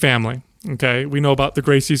Gracie family, okay? We know about the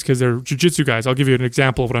Gracies because they're jiu-jitsu guys. I'll give you an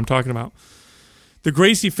example of what I'm talking about. The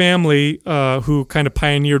Gracie family, who kind of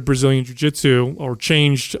pioneered Brazilian Jiu-Jitsu or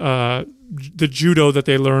changed the judo that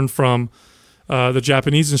they learned from the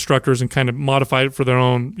Japanese instructors and kind of modified it for their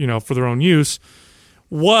own, use,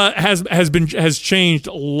 what has changed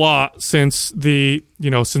a lot since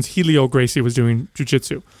since Helio Gracie was doing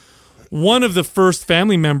Jiu-Jitsu. One of the first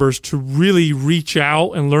family members to really reach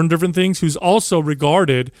out and learn different things, who's also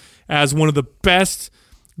regarded as one of the best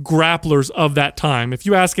grapplers of that time. If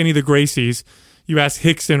you ask any of the Gracies, you ask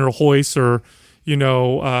Hickson or Hoyce or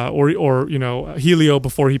Helio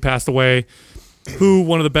before he passed away, who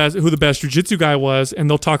the best jiu-jitsu guy was, and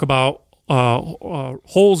they'll talk about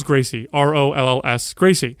Rolls Gracie, Rolls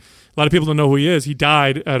Gracie. A lot of people don't know who he is. He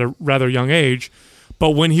died at a rather young age,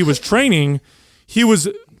 but when he was training, he was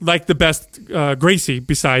like the best Gracie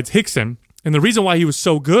besides Hickson. And the reason why he was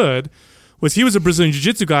so good was he was a Brazilian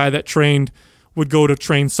jiu-jitsu guy that would go to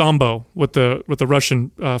train sambo with the Russian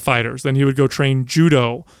fighters. Then he would go train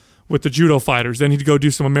judo with the judo fighters. Then he'd go do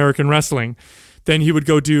some American wrestling. Then he would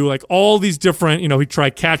go do like all these different, he'd try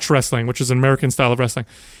catch wrestling, which is an American style of wrestling.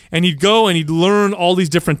 And he'd go and he'd learn all these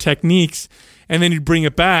different techniques, and then he'd bring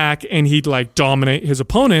it back and he'd like dominate his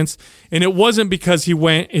opponents. And it wasn't because he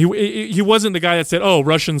wasn't the guy that said, oh,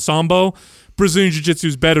 Russian sambo, Brazilian jiu-jitsu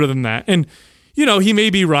is better than that. And he may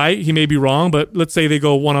be right, he may be wrong, but let's say they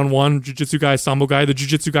go one-on-one, jiu-jitsu guy, sambo guy, the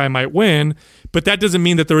jiu-jitsu guy might win, but that doesn't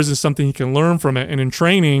mean that there isn't something he can learn from it. And in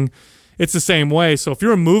training, it's the same way. So if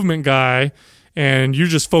you're a movement guy and you're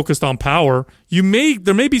just focused on power, there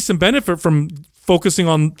may be some benefit from focusing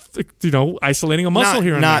on, isolating a muscle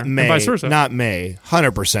here and there, and vice versa.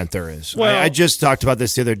 100% there is. Well, I just talked about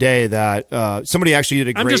this the other day that somebody actually did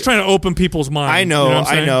a great... I'm just trying to open people's minds.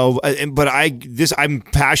 I know, but I'm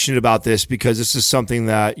passionate about this because this is something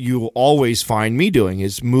that you will always find me doing,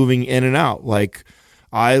 is moving in and out. Like,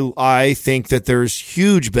 I think that there's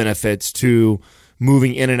huge benefits to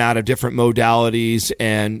moving in and out of different modalities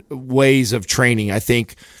and ways of training. I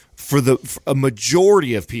think for a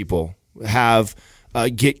majority of people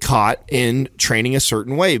get caught in training a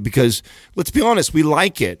certain way because, let's be honest, we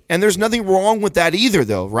like it. And there's nothing wrong with that either,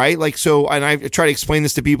 though, right? Like, so, and I try to explain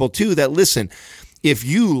this to people too, that listen, if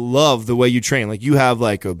you love the way you train, like you have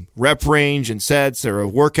like a rep range and sets or a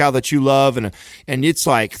workout that you love and it's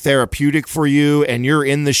like therapeutic for you and you're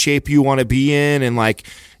in the shape you want to be in, and like,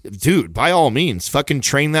 dude, by all means, fucking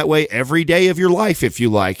train that way every day of your life if you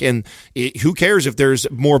like. And who cares if there's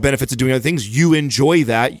more benefits of doing other things? You enjoy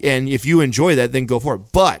that. And if you enjoy that, then go for it.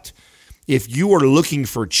 But if you are looking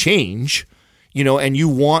for change, and you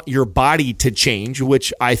want your body to change,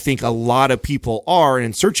 which I think a lot of people are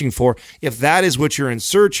and searching for, if that is what you're in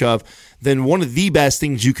search of, then one of the best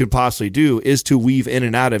things you could possibly do is to weave in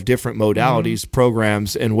and out of different modalities,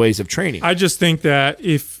 programs, and ways of training. I just think that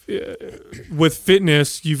if with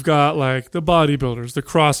fitness, you've got like the bodybuilders, the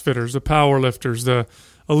CrossFitters, the power lifters, the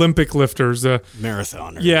Olympic lifters, the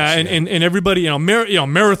marathoners. Yeah, and everybody,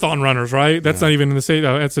 marathon runners, right? That's not even in the same,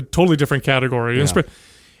 that's a totally different category. Yeah.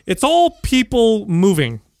 It's all people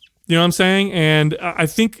moving, you know what I'm saying? And I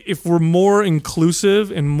think if we're more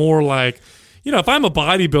inclusive and more like, if I'm a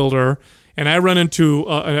bodybuilder and I run into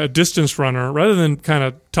a distance runner, rather than kind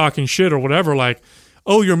of talking shit or whatever, like,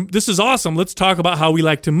 oh, this is awesome, let's talk about how we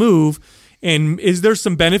like to move. And is there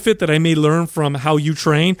some benefit that I may learn from how you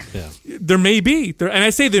train? Yeah. There may be. And I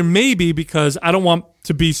say there may be because I don't want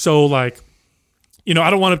to be so like, I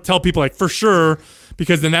don't want to tell people like for sure,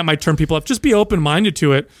 because then that might turn people up. Just be open-minded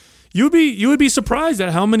to it. You would be surprised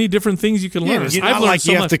at how many different things you can learn. It's not like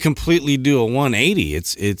you have to completely do a 180.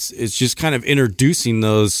 It's just kind of introducing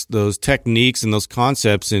those techniques and those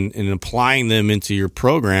concepts and applying them into your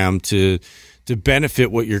program to benefit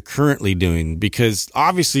what you're currently doing, because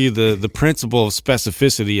obviously the principle of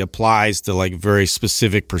specificity applies to like very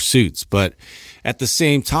specific pursuits, but at the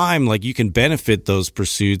same time, like you can benefit those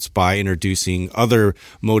pursuits by introducing other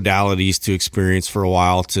modalities to experience for a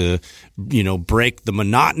while to, break the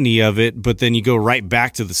monotony of it. But then you go right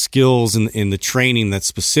back to the skills and the training that's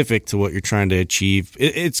specific to what you're trying to achieve.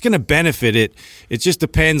 It's going to benefit it. It just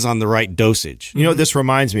depends on the right dosage. You know what this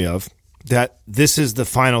reminds me of? That this is the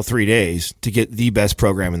final 3 days to get the best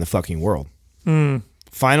program in the fucking world.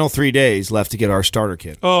 Final 3 days left to get our starter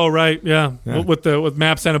kit. Oh, right. Yeah. With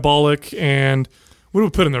MAPS Anabolic, and what do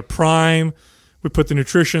we put in there? Prime. We put the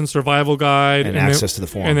nutrition survival guide. And access to the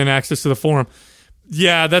forum. And then access to the forum.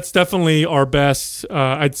 Yeah, that's definitely our best,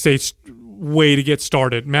 I'd say, way to get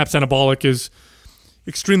started. MAPS Anabolic is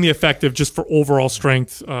extremely effective just for overall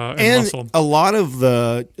strength and muscle. A lot of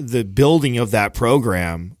the building of that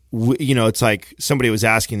program, it's like somebody was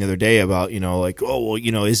asking the other day about,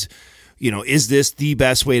 is this the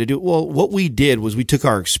best way to do it? Well, what we did was we took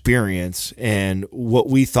our experience and what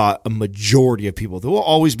we thought a majority of people, there will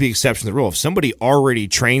always be exceptions to the rule. If somebody already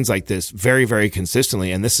trains like this very, very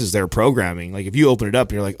consistently and this is their programming, like if you open it up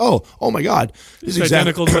and you're like, oh my God, this is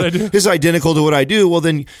identical to what I do. This is identical to what I do. Well,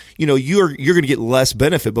 then, you're going to get less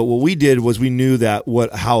benefit. But what we did was we knew that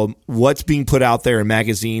what's being put out there in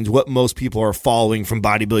magazines, what most people are following from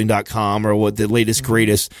bodybuilding.com or what the latest,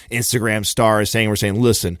 greatest Instagram star is saying. We're saying,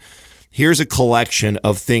 listen, here's a collection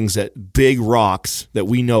of things that big rocks that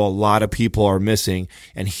we know a lot of people are missing.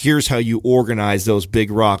 And here's how you organize those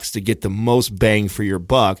big rocks to get the most bang for your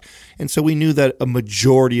buck. And so we knew that a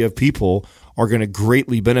majority of people are going to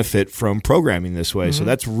greatly benefit from programming this way. So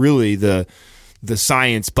that's really the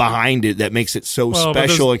science behind it that makes it so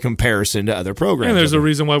special in comparison to other programs. And there's a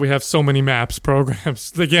reason why we have so many MAPS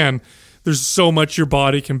programs. Again, there's so much your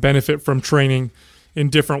body can benefit from training in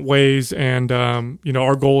different ways. And,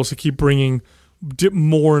 our goal is to keep bringing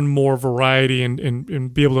more and more variety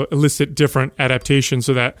and be able to elicit different adaptations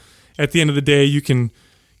so that at the end of the day, you can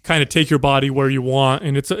kind of take your body where you want.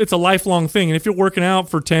 And it's a lifelong thing. And if you're working out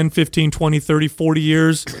for 10, 15, 20, 30, 40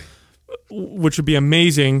 years, which would be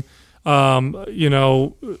amazing, you're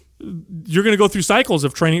going to go through cycles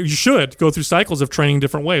of training. You should go through cycles of training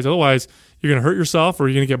different ways. Otherwise, you're going to hurt yourself or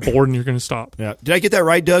you're going to get bored and you're going to stop. Yeah. Did I get that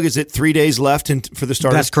right, Doug? Is it 3 days left for the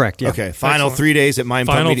start? That's correct, yeah. Okay. Final Excellent. 3 days at Mind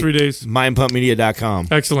Pump Final Media, 3 days. mindpumpmedia.com.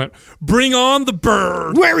 Excellent. Bring on the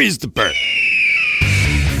bird. Where is the bird?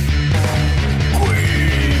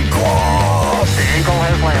 The eagle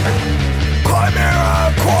has landed.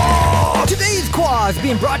 Today's Quah is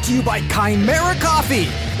being brought to you by Chimera Coffee.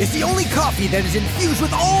 It's the only coffee that is infused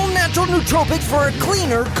with all natural nootropics for a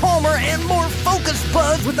cleaner, calmer, and more focused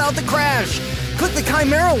buzz without the crash. Click the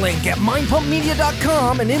Chimera link at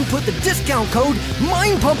mindpumpmedia.com and input the discount code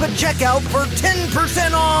MINDPUMP at checkout for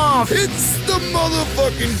 10% off. It's the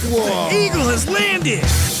motherfucking Quad. Eagle has landed.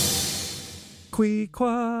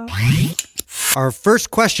 Our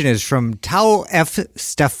first question is from Tao F.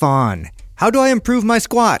 Stefan. How do I improve my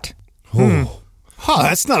squat?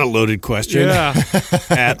 That's not a loaded question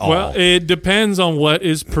at all. Well, it depends on what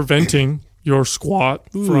is preventing your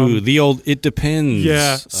squat from the old it depends.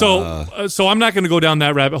 Yeah. So I'm not going to go down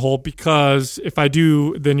that rabbit hole because if I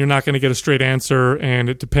do, then you're not going to get a straight answer. And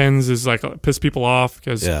it depends is like piss people off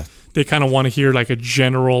because they kind of want to hear like a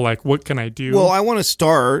general, like, what can I do? Well, I want to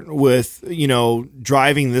start with,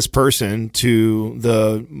 driving this person to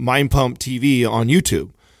the Mind Pump TV on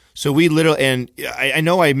YouTube. So we literally, and I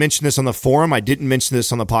know I mentioned this on the forum. I didn't mention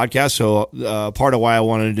this on the podcast. So part of why I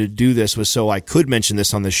wanted to do this was so I could mention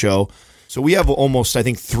this on the show. So we have almost, I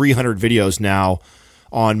think, 300 videos now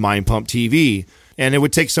on Mind Pump TV. And it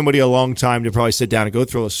would take somebody a long time to probably sit down and go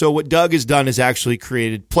through this. So what Doug has done is actually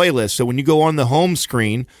created playlists. So when you go on the home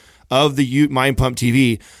screen of the Mind Pump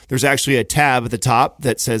TV, there's actually a tab at the top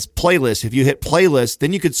that says playlist. If you hit playlist,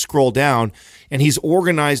 then you could scroll down and he's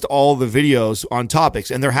organized all the videos on topics.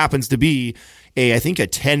 And there happens to be I think a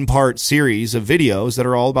 10-part series of videos that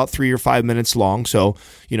are all about 3 or 5 minutes long. So,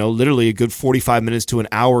 literally a good 45 minutes to an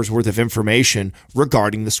hour's worth of information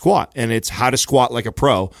regarding the squat. And it's how to squat like a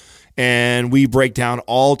pro. And we break down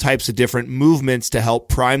all types of different movements to help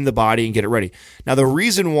prime the body and get it ready. Now, the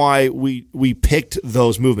reason why we picked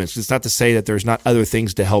those movements, it's not to say that there's not other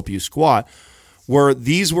things to help you squat,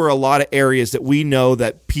 these were a lot of areas that we know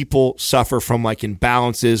that people suffer from, like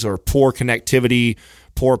imbalances or poor connectivity,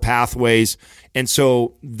 poor pathways. And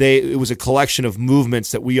so it was a collection of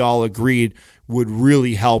movements that we all agreed would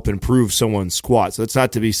really help improve someone's squat. So it's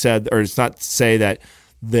not to be said, or it's not to say that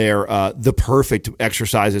they're the perfect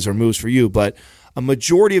exercises or moves for you, but a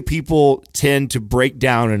majority of people tend to break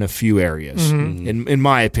down in a few areas, in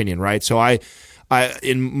my opinion, right? So I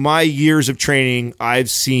in my years of training, I've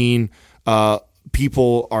seen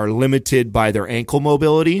people are limited by their ankle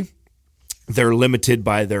mobility, they're limited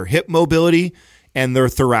by their hip mobility, and their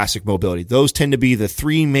thoracic mobility. Those tend to be the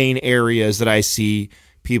three main areas that I see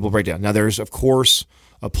people break down. Now, there's, of course,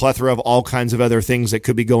 a plethora of all kinds of other things that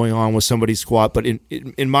could be going on with somebody's squat, but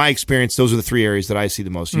in my experience, those are the three areas that I see the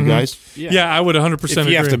most. You guys? Yeah, I would 100% agree. If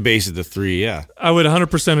you have to base it to three, I would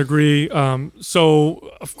 100% agree.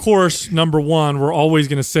 So, of course, number one, we're always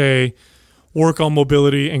going to say work on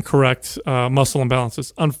mobility and correct muscle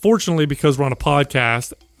imbalances. Unfortunately, because we're on a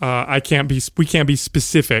podcast, we can't be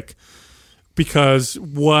specific because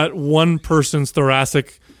what one person's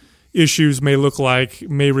thoracic issues may look like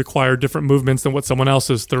may require different movements than what someone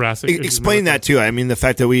else's thoracic issues explain that too. I mean, the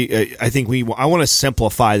fact that I want to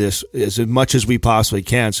simplify this as much as we possibly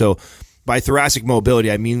can. So by thoracic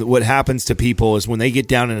mobility, I mean what happens to people is when they get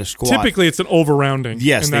down in a squat. Typically, it's an over-rounding.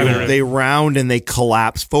 Yes, they round and they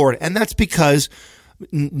collapse forward. And that's because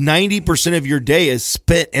 90% of your day is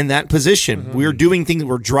spent in that position. We're doing things.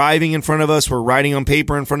 We're driving in front of us. We're writing on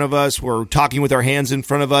paper in front of us. We're talking with our hands in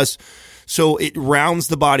front of us. So it rounds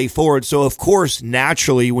the body forward. So, of course,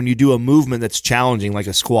 naturally, when you do a movement that's challenging, like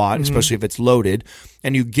a squat, especially if it's loaded,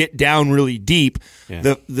 and you get down really deep,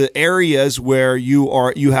 the areas where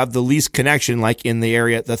you have the least connection, like in the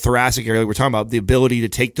area, the thoracic area we're talking about, the ability to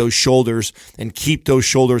take those shoulders and keep those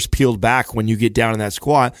shoulders peeled back when you get down in that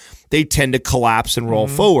squat, they tend to collapse and roll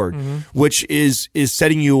forward, which is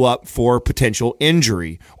setting you up for potential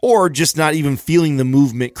injury or just not even feeling the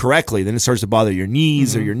movement correctly. Then it starts to bother your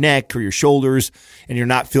knees or your neck or your shoulders, and you're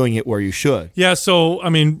not feeling it where you should. Yeah, so, I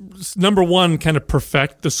mean, number one, kind of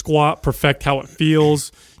perfect the squat, perfect how it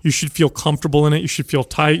feels. You should feel comfortable in it. You should feel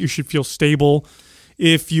tight. You should feel stable.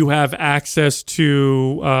 If you have access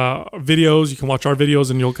to videos, you can watch our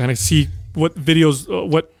videos and you'll kind of see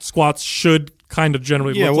what squats should kind of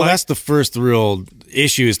generally look like. That's the first real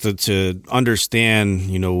issue, is to understand,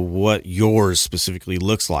 what yours specifically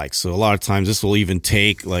looks like. So a lot of times this will even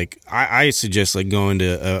take, like, I suggest like going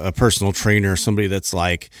to a personal trainer, somebody that's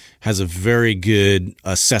like has a very good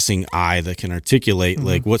assessing eye that can articulate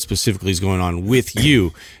like what specifically is going on with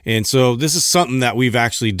you. And so this is something that we've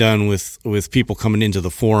actually done with people coming into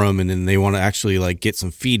the forum, and then they want to actually like get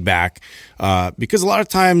some feedback, because a lot of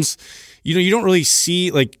times, you don't really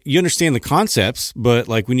see, like, you understand the concepts, but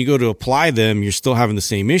like when you go to apply them, you're still having the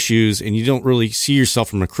same issues, and you don't really see yourself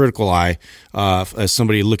from a critical eye as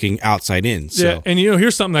somebody looking outside in. So. Yeah, and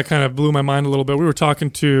here's something that kind of blew my mind a little bit. We were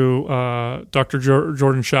talking to Dr.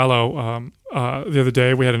 Jordan Shallow the other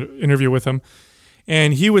day. We had an interview with him,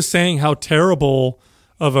 and he was saying how terrible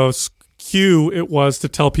of a cue it was to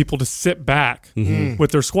tell people to sit back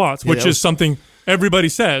with their squats, which is something everybody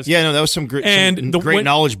says. Yeah, no, that was some great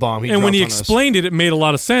knowledge bomb. And when he explained it, it made a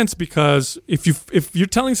lot of sense, because if you're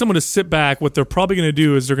telling someone to sit back, what they're probably going to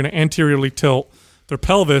do is they're going to anteriorly tilt their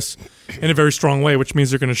pelvis in a very strong way, which means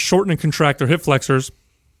they're going to shorten and contract their hip flexors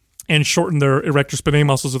and shorten their erector spinae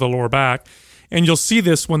muscles of the lower back. And you'll see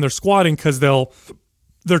this when they're squatting, because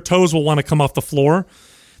their toes will want to come off the floor.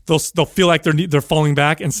 They'll feel like they're falling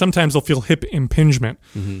back, and sometimes they'll feel hip impingement.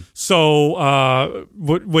 So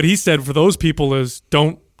what he said for those people is,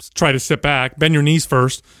 don't try to sit back, bend your knees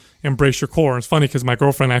first, and brace your core. It's funny because my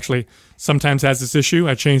girlfriend actually sometimes has this issue.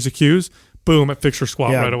 I change the cues, boom, it fixed her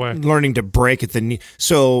squat right away. Learning to break at the knee.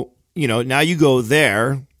 So now you go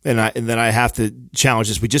there, and then I have to challenge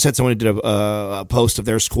this. We just had someone who did a post of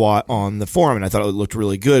their squat on the forum, and I thought it looked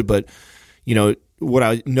really good, but what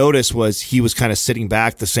I noticed was he was kind of sitting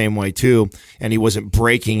back the same way too, and he wasn't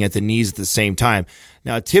breaking at the knees at the same time.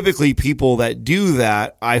 Now, typically people that do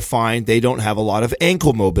that, I find they don't have a lot of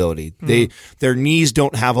ankle mobility. Their knees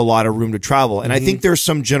don't have a lot of room to travel. And I think there's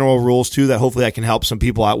some general rules too that hopefully I can help some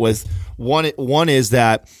people out with. One is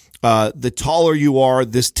that the taller you are,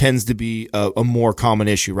 this tends to be a more common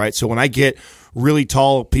issue, right? So when I get really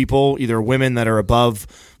tall people, either women that are above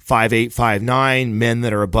 5'8", 5'9", men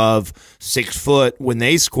that are above 6 foot, when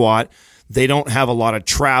they squat, they don't have a lot of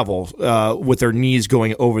travel with their knees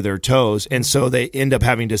going over their toes. And so they end up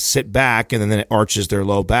having to sit back, and then it arches their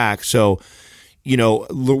low back. So,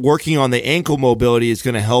 working on the ankle mobility is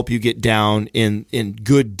going to help you get down in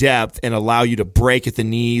good depth and allow you to break at the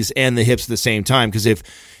knees and the hips at the same time. Because if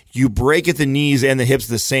you break at the knees and the hips at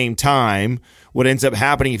the same time, what ends up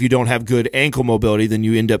happening if you don't have good ankle mobility, then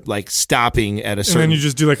you end up like stopping at a certain... And then you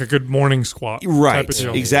just do like a good morning squat. Right, type of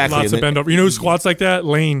deal. exactly. Lots of bend over. You know who squats like that?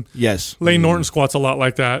 Lane. Yes. Lane Norton squats a lot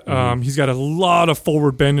like that. He's got a lot of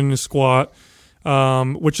forward bend in his squat,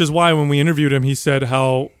 which is why when we interviewed him, he said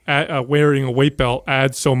how wearing a weight belt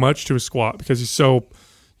adds so much to his squat, because he's so...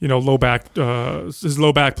 low back. His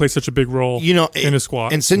low back plays such a big role in his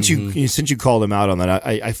squat. And since you called him out on that,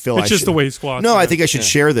 I feel it's just the way he squats. No, I think I should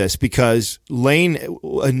share this, because Lane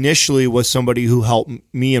initially was somebody who helped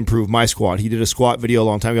me improve my squat. He did a squat video a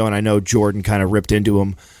long time ago, and I know Jordan kind of ripped into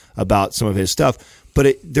him about some of his stuff.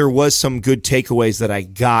 But there was some good takeaways that I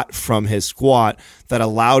got from his squat that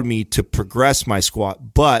allowed me to progress my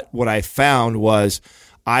squat. But what I found was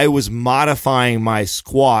I was modifying my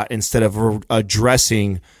squat instead of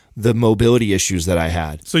addressing the mobility issues that I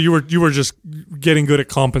had. So you were just getting good at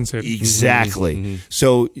compensating. Exactly.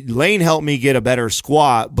 So Lane helped me get a better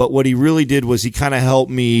squat, but what he really did was he kind of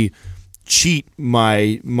helped me cheat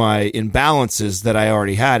my imbalances that I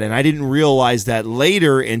already had. And I didn't realize that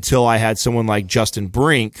later until I had someone like Justin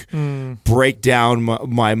Brink break down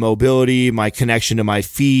my mobility, my connection to my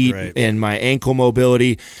feet, and my ankle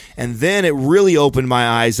mobility. And then it really opened my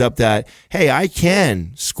eyes up that, hey, I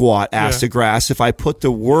can squat ass to grass if I put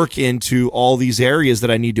the work into all these areas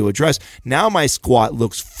that I need to address. Now my squat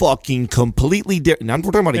looks fucking completely different. Now we're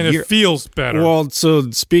talking about a year. And it feels better. Well,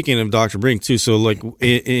 so speaking of Dr. Brink too, so like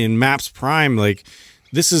in MAPS Prime, like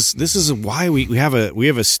this is why we have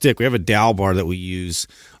a stick, we have a dowel bar that we use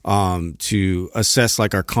to assess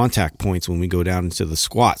like our contact points when we go down into the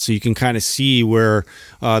squat, so you can kind of see where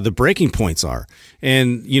the breaking points are.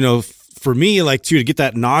 And for me, like to get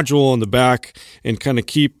that nodule in the back and kind of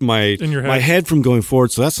keep my head from going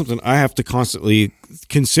forward. So that's something I have to constantly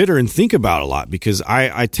consider and think about a lot, because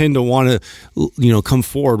I tend to want to, come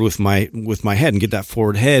forward with my head and get that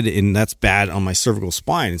forward head, and that's bad on my cervical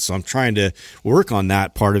spine. And so I'm trying to work on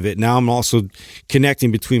that part of it. Now I'm also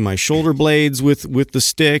connecting between my shoulder blades with the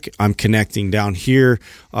stick. I'm connecting down here,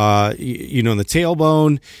 in the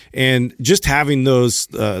tailbone, and just having those,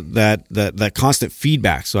 that constant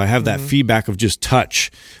feedback. So I have that feedback of just touch.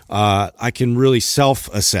 I can really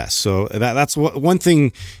self-assess. So that's one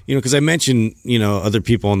thing, because I mentioned, other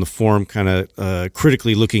people on the forum kind of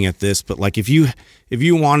critically looking at this, but like if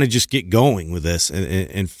you want to just get going with this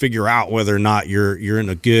and figure out whether or not you're in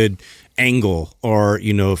a good angle, or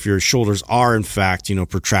if your shoulders are in fact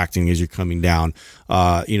protracting as you're coming down,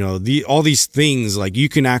 all these things, like you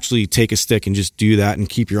can actually take a stick and just do that and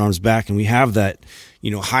keep your arms back, and we have that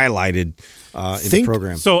highlighted in the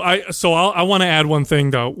program. So I want to add one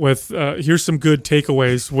thing though. With here's some good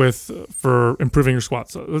takeaways for improving your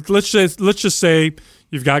squat. So let's just say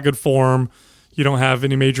you've got good form, you don't have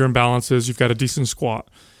any major imbalances, you've got a decent squat.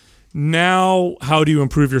 Now, how do you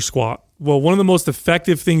improve your squat? Well, one of the most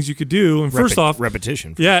effective things you could do, and first off,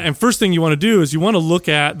 repetition. Yeah, and first thing you want to do is you want to look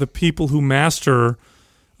at the people who master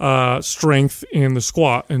strength in the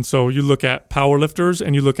squat. And so you look at power lifters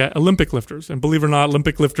and you look at Olympic lifters. And believe it or not,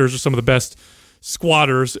 Olympic lifters are some of the best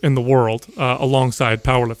squatters in the world, alongside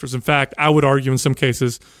power lifters. In fact, I would argue in some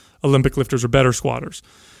cases Olympic lifters are better squatters.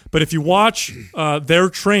 But if you watch their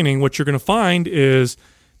training, what you're going to find is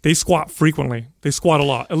they squat frequently. They squat a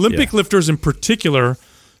lot. Olympic lifters in particular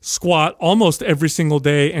squat almost every single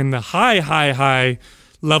day, and the high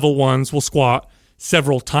level ones will squat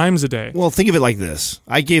several times a day. Well, think of it like this.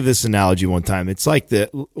 I gave this analogy one time. It's like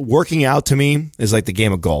working out to me is like the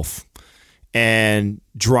game of golf, and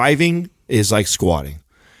driving is like squatting.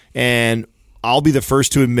 And I'll be the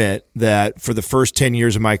first to admit that for the first 10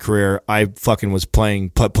 years of my career, I fucking was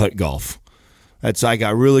playing putt-putt golf. I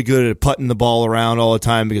got really good at putting the ball around all the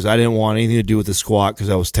time because I didn't want anything to do with the squat because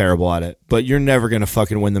I was terrible at it. But you're never going to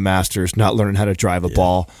fucking win the Masters not learning how to drive a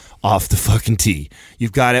ball off the fucking tee.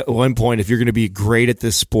 You've got at one point, if you're going to be great at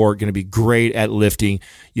this sport, going to be great at lifting,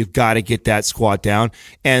 you've got to get that squat down.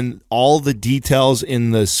 And all the details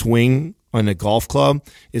in the swing on a golf club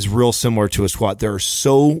is real similar to a squat. There are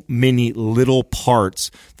so many little parts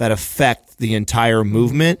that affect the entire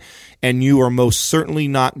movement, and you are most certainly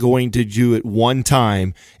not going to do it one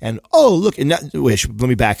time and, oh, look, and that, let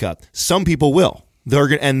me back up. Some people will. They're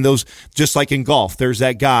gonna, and those, just like in golf, there's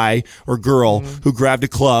that guy or girl who grabbed a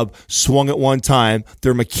club, swung it one time.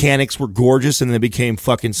 Their mechanics were gorgeous, and they became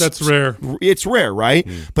fucking. That's rare. It's rare, right?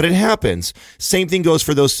 But it happens. Same thing goes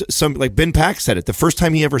for those. Some like Ben Pack said it. The first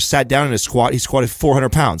time he ever sat down in a squat, he squatted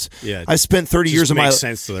 400 pounds. Yeah, I spent 30 years of my.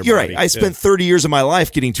 Sense to their you're body. right. I spent 30 years of my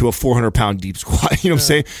life getting to a 400-pound deep squat. You know what I'm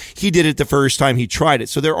saying? He did it the first time he tried it.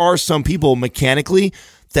 So there are some people mechanically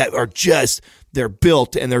that are just. They're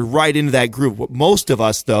built and they're right into that groove. Most of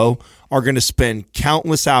us, though, are going to spend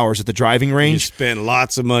countless hours at the driving range. You spend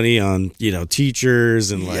lots of money on,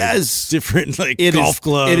 teachers and different golf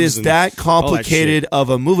clubs. It is that complicated of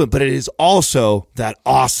a movement, but it is also that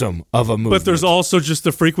awesome of a movement. But there's also just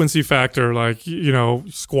the frequency factor,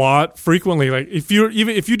 squat frequently. Like if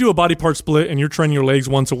you do a body part split and you're training your legs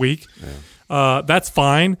once a week, that's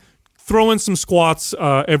fine. Throw in some squats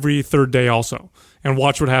every third day also. And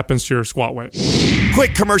watch what happens to your squat weight.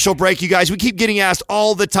 Quick commercial break, you guys. We keep getting asked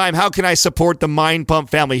all the time, how can I support the Mind Pump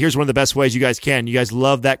family? Here's one of the best ways you guys can. You guys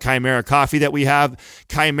love that Chimera coffee that we have.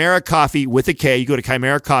 Chimera Coffee with a K. You go to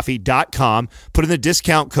chimeracoffee.com, put in the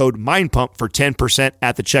discount code MindPump for 10%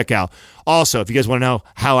 at the checkout. Also, if you guys want to know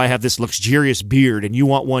how I have this luxurious beard and you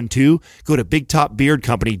want one too, go to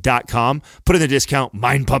BigTopBeardCompany.com, put in the discount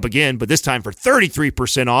MindPump again, but this time for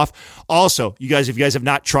 33% off. Also, if you guys have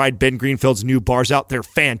not tried Ben Greenfield's new bars out, they're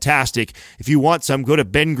fantastic. If you want some, go to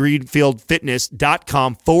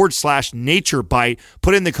BenGreenfieldFitness.com/NatureBite,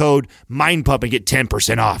 put in the code MindPump and get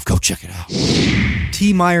 10% off. Go check it out.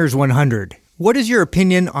 T. Myers 100. What is your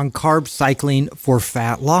opinion on carb cycling for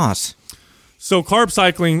fat loss? So carb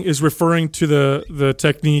cycling is referring to the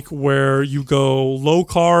technique where you go low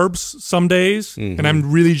carbs some days, and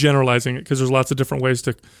I'm really generalizing it because there's lots of different ways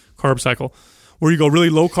to carb cycle. where you go really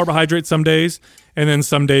low carbohydrate some days, and then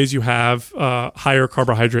some days you have higher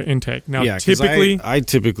carbohydrate intake. Now, typically, I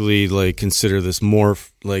typically like consider this more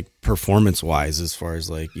like performance wise, as far as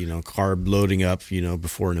like carb loading up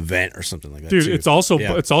before an event or something like that. Dude, too. it's also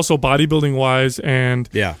bodybuilding wise, and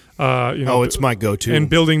it's my go-to, and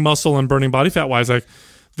building muscle and burning body fat wise. Like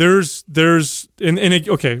there's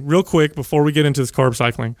okay, real quick before we get into this carb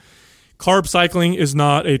cycling is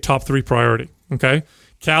not a top 3 priority. Okay,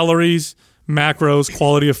 calories, macros,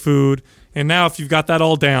 quality of food. And now if you've got that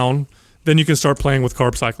all down, then you can start playing with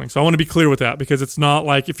carb cycling. So I want to be clear with that, because it's not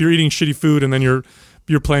like if you're eating shitty food and then you're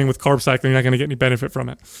playing with carb cycling, you're not going to get any benefit from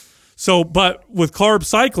it. So, but with carb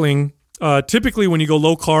cycling, typically when you go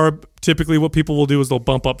low carb, typically what people will do is they'll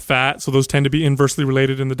bump up fat. So those tend to be inversely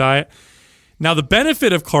related in the diet. Now, the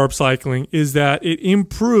benefit of carb cycling is that it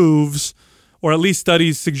improves, or at least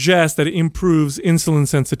studies suggest that it improves insulin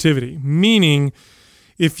sensitivity. Meaning,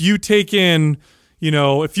 if you take in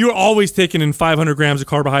if you're always taking in 500 grams of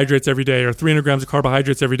carbohydrates every day or 300 grams of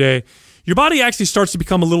carbohydrates every day, your body actually starts to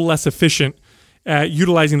become a little less efficient at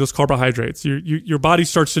utilizing those carbohydrates. Your body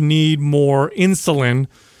starts to need more insulin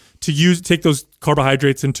to take those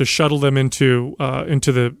carbohydrates and to shuttle them into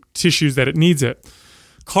the tissues that it needs it.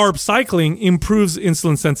 Carb cycling improves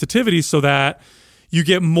insulin sensitivity so that you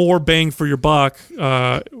get more bang for your buck,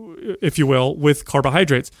 if you will, with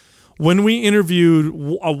carbohydrates. When we interviewed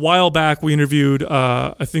a while back,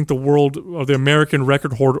 I think the American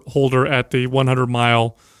record holder at the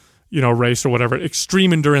 100-mile, race or whatever,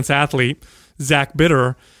 extreme endurance athlete, Zach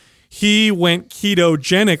Bitter. He went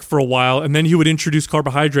ketogenic for a while, and then he would introduce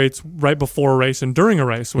carbohydrates right before a race and during a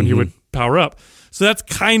race when he would power up. So that's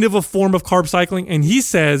kind of a form of carb cycling. And he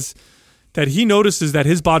says that he notices that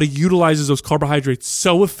his body utilizes those carbohydrates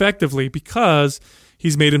so effectively because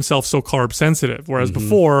he's made himself so carb sensitive. Whereas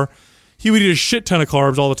before, he would eat a shit ton of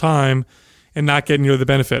carbs all the time and not get the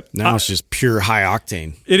benefit. Now it's just pure high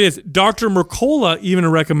octane. It is. Dr. Mercola even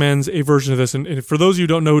recommends a version of this. And for those of you who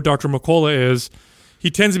don't know who Dr. Mercola is,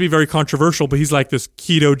 he tends to be very controversial, but he's like this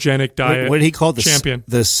ketogenic diet. What did he call champion?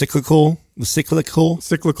 The cyclical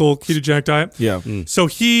ketogenic diet. Yeah. So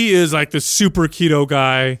he is like the super keto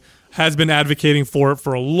guy, has been advocating for it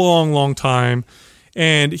for a long, long time.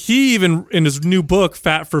 And he even, in his new book,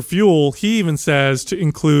 Fat for Fuel, he even says to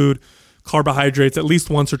include carbohydrates at least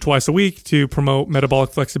once or twice a week to promote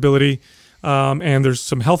metabolic flexibility, and there's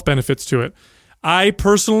some health benefits to it. I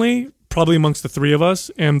personally, probably amongst the three of us,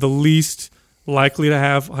 am the least likely to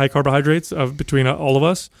have high carbohydrates between all of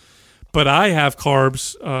us, but I have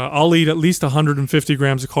carbs. I'll eat at least 150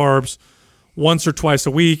 grams of carbs once or twice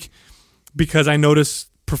a week because I notice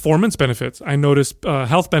performance benefits. I notice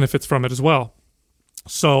health benefits from it as well.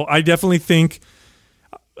 So I definitely think,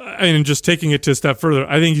 and just taking it to a step further,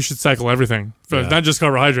 I think you should cycle everything, not just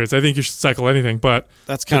carbohydrates. I think you should cycle anything. But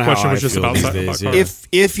that's kind of how I feel these days. Yeah.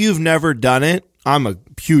 If you've never done it, I'm a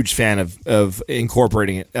huge fan of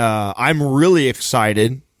incorporating it. I'm really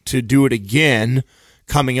excited to do it again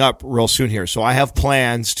coming up real soon here. So I have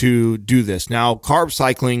plans to do this. Now, carb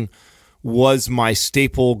cycling was my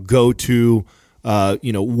staple go-to,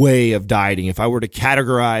 way of dieting. If I were to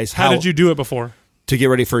categorize how did you do it before? To get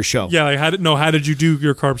ready for a show. Yeah, how did you do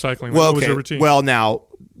your carb cycling? What was your routine? Well, now,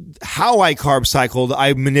 how I carb cycled,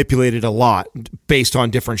 I manipulated a lot based on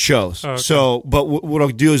different shows. Oh, okay. So, but what I'll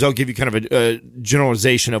do is I'll give you kind of a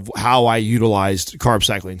generalization of how I utilized carb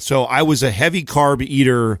cycling. So I was a heavy carb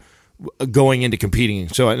eater going into competing.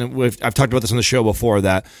 So I've talked about this on the show before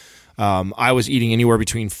that I was eating anywhere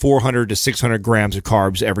between 400 to 600 grams of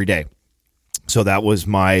carbs every day. So that was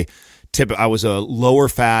my tip. I was a lower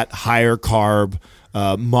fat, higher carb,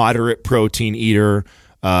 moderate protein eater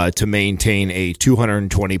to maintain a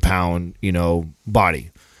 220 pound,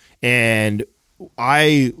 body. And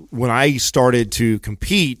when I started to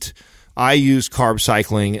compete, I used carb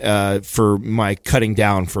cycling for my cutting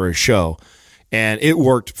down for a show, and it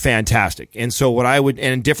worked fantastic. And so and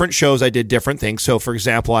in different shows, I did different things. So for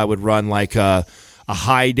example, I would run like a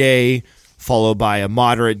high day followed by a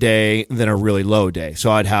moderate day, then a really low day. So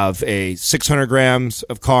I'd have a 600 grams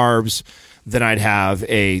of carbs, then I'd have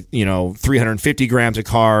a 350 grams of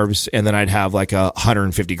carbs, and then I'd have like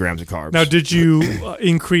 150 grams of carbs. Now, did you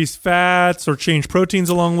increase fats or change proteins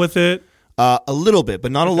along with it? A little bit,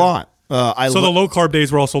 but not a lot. So the low carb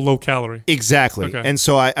days were also low calorie. Exactly. Okay. And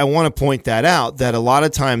so I want to point that out, that a lot of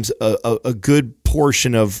times a good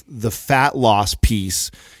portion of the fat loss piece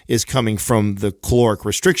is coming from the caloric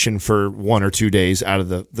restriction for 1 or 2 days out of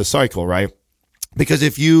the cycle, right? Because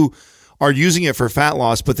if you are using it for fat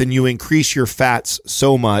loss, but then you increase your fats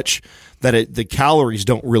so much that the calories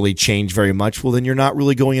don't really change very much, well, then you're not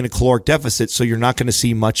really going in a caloric deficit, so you're not going to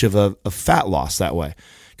see much of a fat loss that way,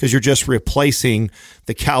 because you're just replacing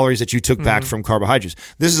the calories that you took back from carbohydrates.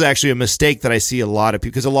 This is actually a mistake that I see a lot of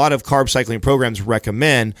people, because a lot of carb cycling programs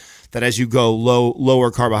recommend that as you go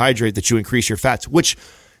lower carbohydrate, that you increase your fats, which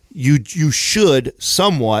you should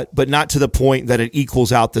somewhat, but not to the point that it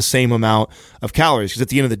equals out the same amount of calories, because at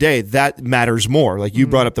the end of the day, that matters more. Like you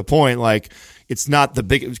brought up the point, like, it's not the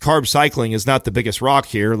big carb cycling is not the biggest rock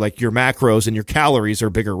here. Like your macros and your calories are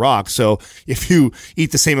bigger rocks. So if you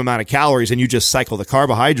eat the same amount of calories and you just cycle the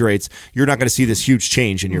carbohydrates, you're not going to see this huge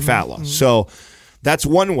change in your fat loss. So that's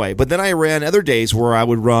one way. But then I ran other days where I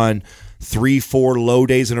would run 3-4 low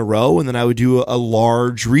days in a row, and then I would do a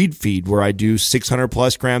large reed feed where I do 600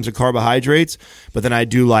 plus grams of carbohydrates, but then I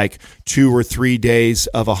do like 2 or 3 days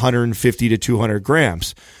of 150 to 200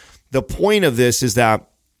 grams. The point of this is that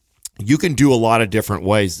you can do a lot of different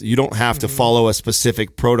ways. You don't have to follow a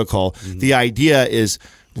specific protocol. The idea is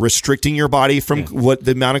restricting your body from what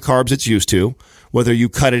the amount of carbs it's used to, whether you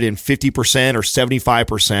cut it in 50% or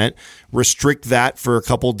 75%, restrict that for a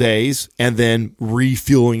couple days, and then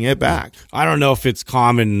refueling it back. I don't know if it's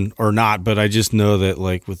common or not, but I just know that,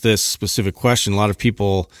 like, with this specific question, a lot of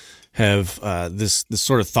people have this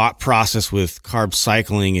sort of thought process with carb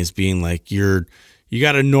cycling as being like you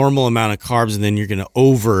got a normal amount of carbs, and then you're going to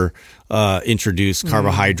over introduce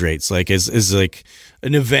carbohydrates, like as like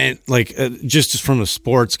an event, like just from a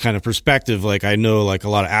sports kind of perspective. Like I know, like a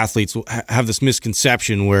lot of athletes will have this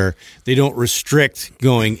misconception where they don't restrict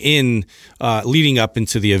going in, leading up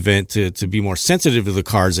into the event to be more sensitive to the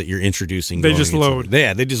carbs that you're introducing. They just load.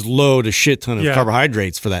 They just load a shit ton of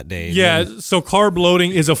carbohydrates for that day. Yeah. So carb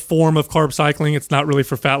loading is a form of carb cycling. It's not really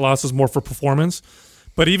for fat loss. It's more for performance.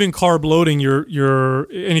 But even carb loading, you're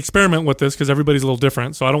and experiment with this, because everybody's a little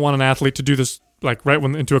different. So I don't want an athlete to do this like right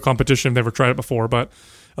when into a competition, they've never tried it before. But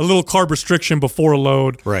a little carb restriction before a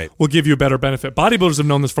load will give you a better benefit. Bodybuilders have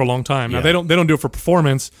known this for a long time. Now they don't do it for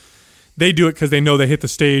performance. They do it because they know they hit the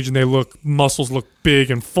stage and muscles look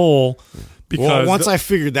big and full. Because once I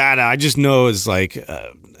figured that out, I just know it's like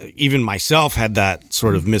even myself had that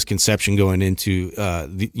sort of misconception going into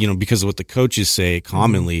because of what the coaches say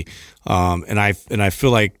commonly, and I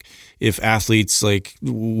feel like if athletes like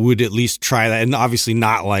would at least try that, and obviously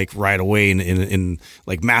not like right away in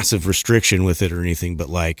like massive restriction with it or anything, but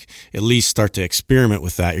like at least start to experiment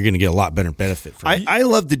with that, you're going to get a lot better benefit from it. I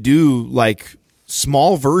love to do like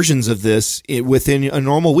small versions of this within a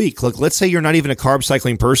normal week. Look, let's say you're not even a carb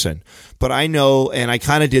cycling person, but I know, and I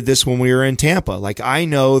kind of did this when we were in Tampa. Like I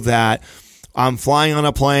know that I'm flying on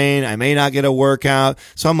a plane. I may not get a workout.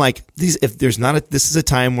 So I'm like, this is a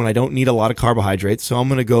time when I don't need a lot of carbohydrates. So I'm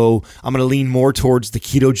going to lean more towards the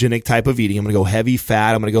ketogenic type of eating. I'm going to go heavy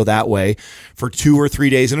fat. I'm going to go that way for 2 or 3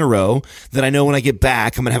 days in a row. Then I know when I get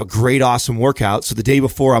back, I'm going to have a great, awesome workout. So the day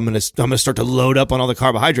before, I'm going to start to load up on all the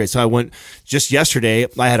carbohydrates. So I went just yesterday.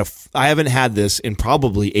 I haven't had this in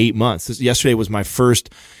probably 8 months. Yesterday was my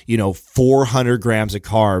first, 400 grams of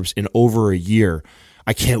carbs in over a year.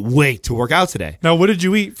 I can't wait to work out today. Now, what did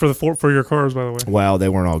you eat for your carbs, by the way? Well, they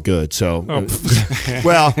weren't all good. So,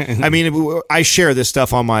 well, I mean, I share this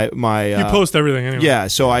stuff on my you post everything anyway. Yeah,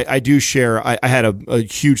 so I do share. I had a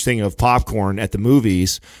huge thing of popcorn at the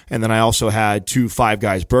movies, and then I also had 2 Five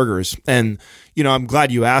Guys burgers. And I'm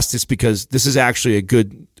glad you asked this, because this is actually a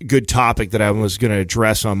good topic that I was going to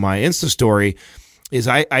address on my Insta story. Is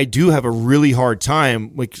I do have a really hard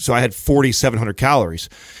time. So I had 4,700 calories.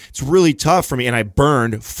 It's really tough for me, and I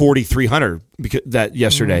burned 4,300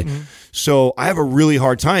 yesterday. Mm-hmm. So I have a really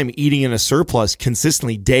hard time eating in a surplus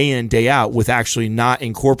consistently day in, day out, with actually not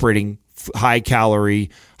incorporating high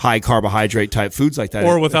calorie, high carbohydrate type foods like that.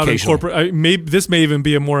 Or without incorporating, this may even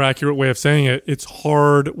be a more accurate way of saying it. It's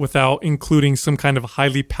hard without including some kind of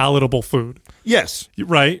highly palatable food. Yes.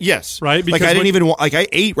 Right? Yes. Right? Because I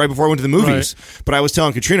ate right before I went to the movies, but I was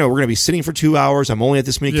telling Katrina, we're going to be sitting for 2 hours. I'm only at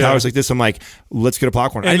this many calories like this. I'm like, let's get a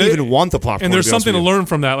popcorn. I didn't even want the popcorn. And there's something to learn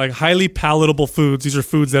from that. Like highly palatable foods. These are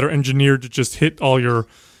foods that are engineered to just hit all your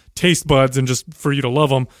taste buds and just for you to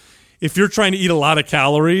love them. If you're trying to eat a lot of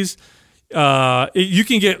calories, you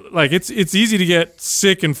can get it's easy to get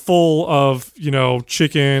sick and full of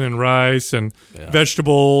chicken and rice and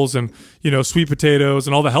vegetables and sweet potatoes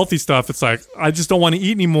and all the healthy stuff. It's like I just don't want to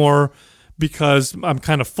eat anymore because I'm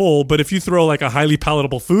kind of full. But if you throw like a highly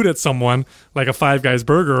palatable food at someone, like a Five Guys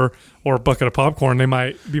burger or a bucket of popcorn, they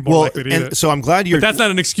might be more likely to eat it. So I'm glad but that's not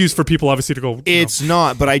an excuse for people obviously to go. It's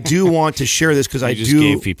not, but I do want to share this because I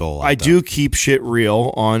do keep shit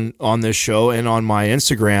real on this show and on my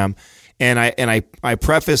Instagram. And I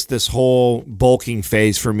preface this whole bulking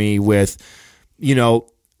phase for me with,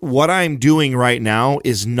 what I'm doing right now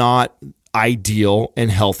is not ideal and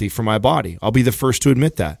healthy for my body. I'll be the first to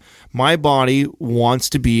admit that. My body wants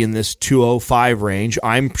to be in this 205 range.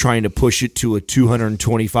 I'm trying to push it to a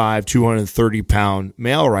 225, 230 pound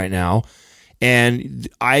male right now. And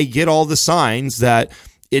I get all the signs that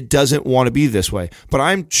it doesn't want to be this way. But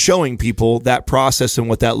I'm showing people that process and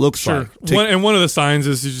what that looks like. And one of the signs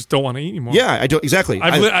is you just don't want to eat anymore. Yeah, I don't exactly.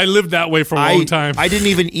 I lived that way for a long time. I didn't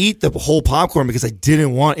even eat the whole popcorn because I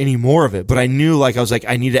didn't want any more of it. But I knew, I was like,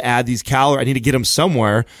 I need to add these calories. I need to get them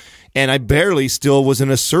somewhere. And I barely still was in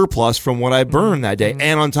a surplus from what I burned that day.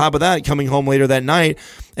 And on top of that, coming home later that night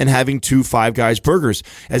and having 2 Five Guys burgers.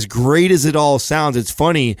 As great as it all sounds, it's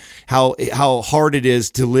funny how hard it is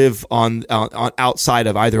to live on outside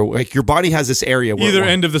of either. Like, your body has this area where either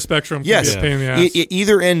end of the spectrum. Yes, can be a pain in the ass.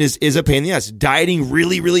 Either end is a pain in the ass. Dieting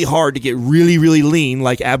really, really hard to get really, really lean,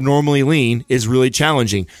 like abnormally lean, is really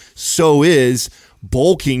challenging. So is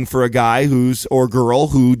bulking for a guy or girl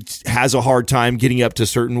who has a hard time getting up to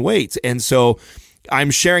certain weights. And so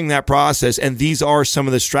I'm sharing that process, and these are some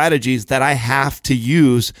of the strategies that I have to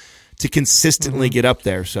use to consistently get up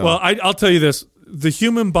there. So, well, I'll tell you this: the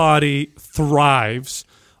human body thrives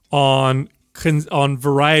on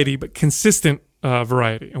variety, but consistent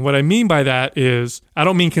variety. And what I mean by that is, I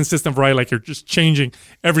don't mean consistent variety like you're just changing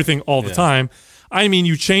everything all the time. I mean,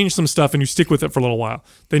 you change some stuff and you stick with it for a little while.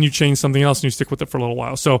 Then you change something else and you stick with it for a little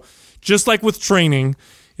while. So just like with training,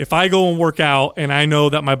 if I go and work out and I know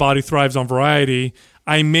that my body thrives on variety,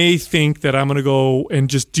 I may think that I'm going to go and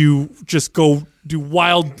just go do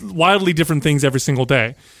wildly different things every single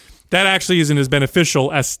day. That actually isn't as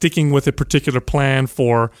beneficial as sticking with a particular plan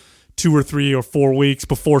for 2 or 3 or 4 weeks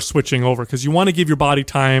before switching over, because you want to give your body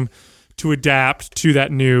time to adapt to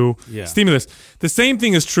that new stimulus. The same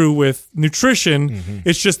thing is true with nutrition.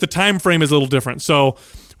 It's just the time frame is a little different. So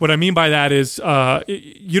what I mean by that is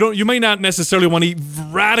you might not necessarily want to eat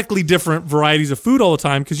radically different varieties of food all the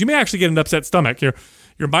time, because you may actually get an upset stomach. Your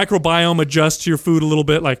microbiome adjusts to your food a little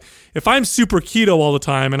bit. Like, if I'm super keto all the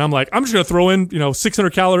time and I'm like, I'm just going to throw in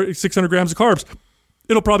 600 grams of carbs,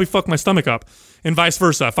 it'll probably fuck my stomach up. And vice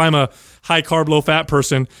versa. If I'm a high carb, low fat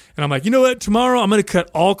person and I'm like, you know what, tomorrow I'm going to cut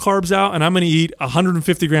all carbs out and I'm going to eat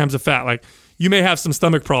 150 grams of fat. Like, you may have some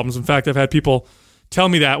stomach problems. In fact, I've had people tell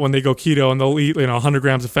me that when they go keto and they'll eat 100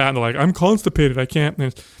 grams of fat and they're like, I'm constipated, I can't.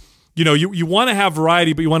 And you want to have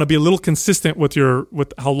variety, but you want to be a little consistent with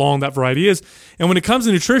how long that variety is. And when it comes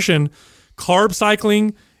to nutrition, carb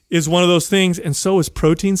cycling is one of those things, and so is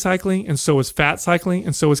protein cycling, and so is fat cycling,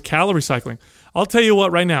 and so is calorie cycling. I'll tell you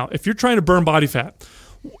what, right now, if you're trying to burn body fat,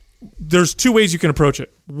 there's 2 ways you can approach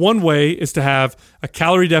it. One way is to have a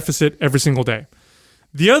calorie deficit every single day.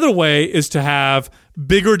 The other way is to have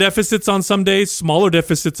bigger deficits on some days, smaller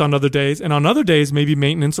deficits on other days, and on other days, maybe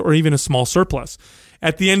maintenance or even a small surplus.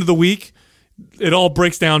 At the end of the week, it all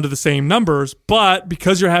breaks down to the same numbers, but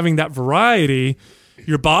because you're having that variety,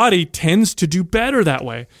 your body tends to do better that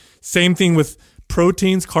way. Same thing with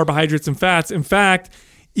proteins, carbohydrates, and fats. In fact,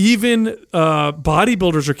 even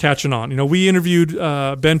bodybuilders are catching on. We interviewed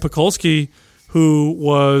Ben Pekulski, who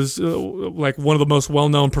was like one of the most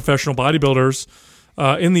well-known professional bodybuilders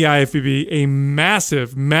in the IFBB, a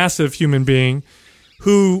massive, massive human being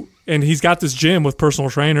and he's got this gym with personal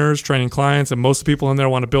trainers, training clients, and most of the people in there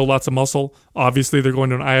want to build lots of muscle. Obviously, they're going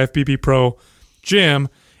to an IFBB Pro gym,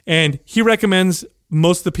 and he recommends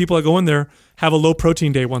most of the people that go in there have a low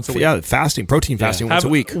protein day once a week. Yeah, protein fasting once a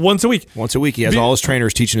week. Once a week. Once a week. He has all his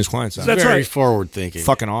trainers teaching his clients that. That's Very right. forward thinking.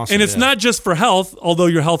 Fucking awesome. And it's not just for health, although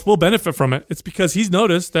your health will benefit from it. It's because he's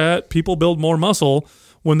noticed that people build more muscle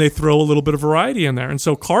when they throw a little bit of variety in there. And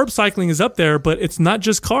so carb cycling is up there, but it's not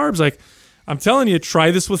just carbs. Like, I'm telling you,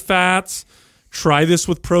 try this with fats, try this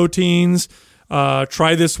with proteins,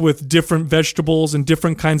 try this with different vegetables and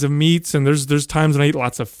different kinds of meats. And there's times when I eat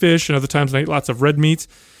lots of fish and other times when I eat lots of red meats.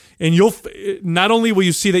 And you'll not only will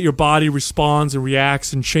you see that your body responds and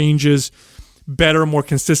reacts and changes better, more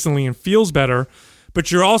consistently, and feels better,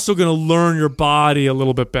 but you're also going to learn your body a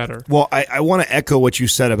little bit better. Well, I want to echo what you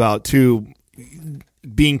said about, too,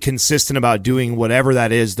 being consistent about doing whatever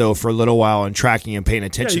that is, though, for a little while and tracking and paying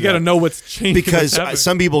attention. Yeah, you got to know what's changing. Because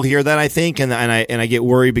some people hear that, I think, and I get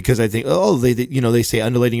worried because I think, they say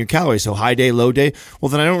undulating your calories, so high day, low day. Well,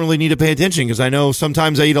 then I don't really need to pay attention because I know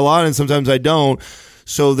sometimes I eat a lot and sometimes I don't.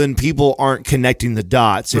 So then people aren't connecting the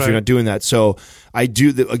dots if you're not doing that. So I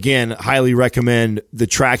do, again, highly recommend the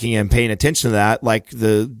tracking and paying attention to that, like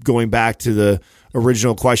the going back to the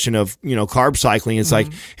original question of, carb cycling. It's like,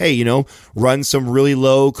 hey, run some really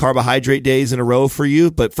low carbohydrate days in a row for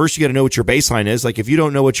you. But first you got to know what your baseline is. Like if you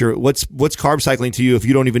don't know what's carb cycling to you, if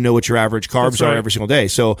you don't even know what your average carbs are every single day.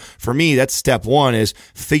 So for me, that's step one, is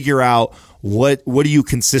figure out what do you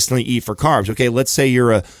consistently eat for carbs? Okay. Let's say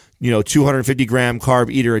you're a 250 gram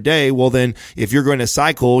carb eater a day. Well, then if you're going to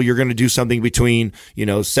cycle, you're going to do something between,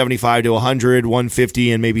 75 to 100,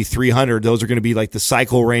 150, and maybe 300. Those are going to be like the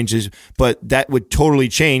cycle ranges, but that would totally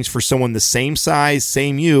change for someone the same size,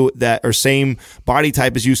 same or same body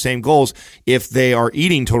type as you, same goals, if they are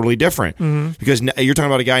eating totally different. Because you're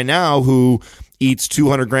talking about a guy now who eats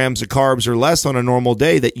 200 grams of carbs or less on a normal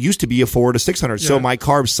day that used to be a 400 to 600. Yeah. So my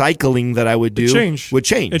carb cycling that I would do would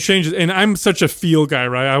change. It changes. And I'm such a feel guy,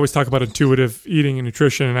 right? I always talk about intuitive eating and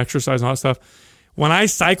nutrition and exercise and all that stuff. When I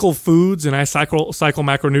cycle foods and I cycle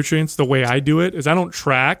macronutrients, the way I do it is I don't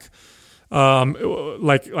track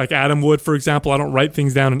like Adam would, for example. I don't write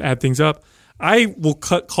things down and add things up. I will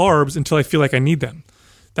cut carbs until I feel like I need them.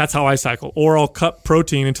 That's how I cycle. Or I'll cut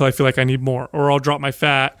protein until I feel like I need more. Or I'll drop my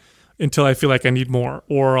fat until I feel like I need more,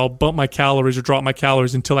 or I'll bump my calories or drop my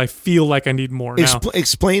calories until I feel like I need more. Now,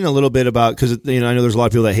 explain a little bit about, because I know there's a lot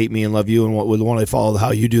of people that hate me and love you and would want to follow how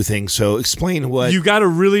you do things. So explain what you got to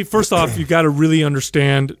really. First off, you got to really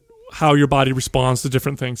understand how your body responds to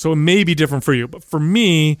different things. So it may be different for you, but for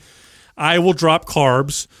me, I will drop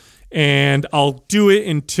carbs and I'll do it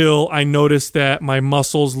until I notice that my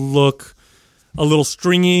muscles look a little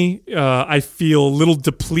stringy. I feel a little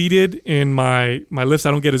depleted in my lifts.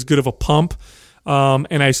 I don't get as good of a pump.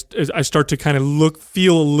 And I start to kind of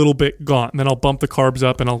feel a little bit gaunt. And then I'll bump the carbs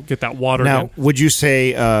up and I'll get that water. Now, in. Would you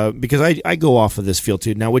say, because I go off of this field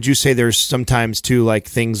too. Now, would you say there's sometimes too, like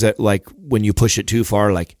things that like when you push it too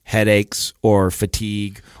far, like headaches or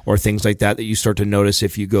fatigue or things like that you start to notice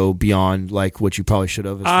if you go beyond like what you probably should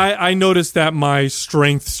have? I notice that my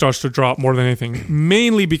strength starts to drop more than anything,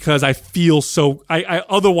 mainly because I feel I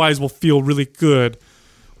otherwise will feel really good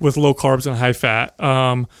with low carbs and high fat.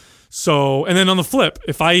 So, and then on the flip,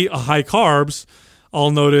 if I eat high carbs, I'll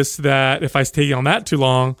notice that if I stay on that too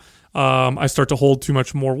long, I start to hold too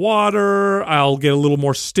much more water. I'll get a little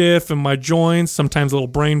more stiff in my joints, sometimes a little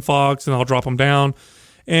brain fogs, and I'll drop them down.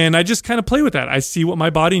 And I just kind of play with that. I see what my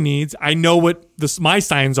body needs. I know what my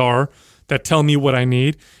signs are that tell me what I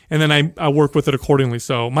need, and then I work with it accordingly.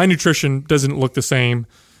 So my nutrition doesn't look the same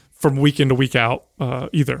from week in to week out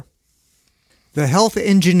either. The Health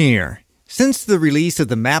Engineer. Since the release of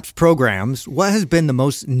the MAPS programs, what has been the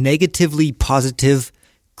most negatively positive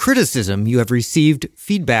criticism you have received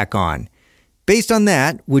feedback on? Based on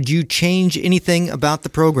that, would you change anything about the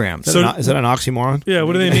programs? Is that an oxymoron? Yeah,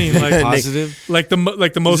 what do they mean? Like positive? Like the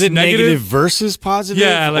most is it negative versus positive?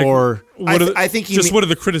 Yeah, like or what are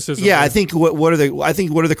the criticisms? Yeah, I think what are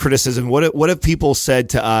the criticisms? What have people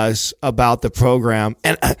said to us about the program?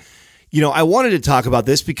 And I wanted to talk about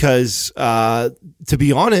this because, to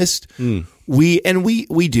be honest, we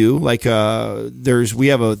do like we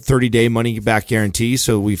have a 30-day money back guarantee.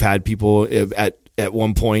 So we've had people at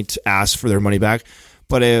one point ask for their money back.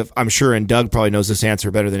 But I'm sure, and Doug probably knows this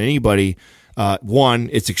answer better than anybody. One,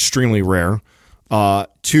 it's extremely rare.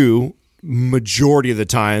 Two, majority of the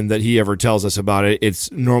time that he ever tells us about it,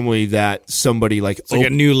 it's normally that somebody it's like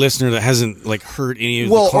a new listener that hasn't like heard any of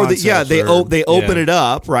the concepts. They open it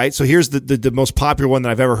up, right? So here's the most popular one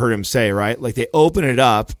that I've ever heard him say, right? Like they open it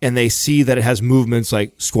up and they see that it has movements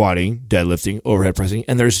like squatting, deadlifting, overhead pressing,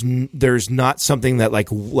 and there's not something that like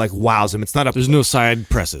wows them. There's no side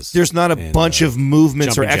presses. There's not a bunch of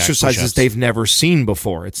movements or exercises they've never seen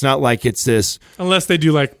before. It's not like it's this, unless they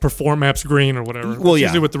do like Perform Maps Green or whatever. Well,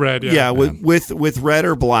 usually with the red, with red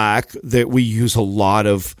or black, that we use a lot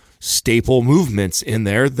of staple movements in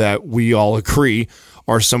there that we all agree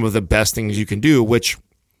are some of the best things you can do, which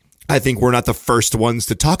I think we're not the first ones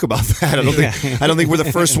to talk about that. I don't think we're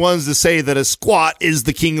the first ones to say that a squat is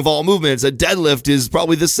the king of all movements. A deadlift is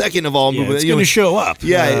probably the second of all movements. It's going to show up.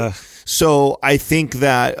 Yeah. So I think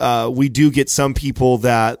that we do get some people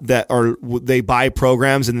that they buy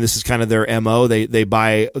programs, and this is kind of their MO.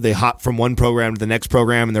 They hop from one program to the next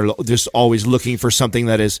program, and they're just always looking for something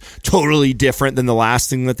that is totally different than the last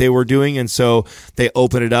thing that they were doing. And so they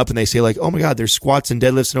open it up and they say like, "Oh my God, there's squats and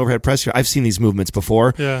deadlifts and overhead press here. I've seen these movements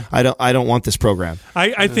before. Yeah. I don't want this program."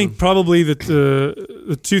 I think probably that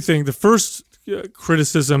the two things. The first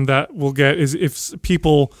criticism that we'll get is if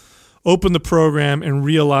people open the program and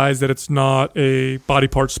realize that it's not a body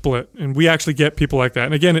part split. And we actually get people like that.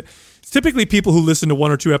 And again, it's typically people who listen to 1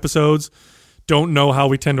 or 2 episodes don't know how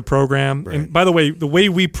we tend to program. Right. And by the way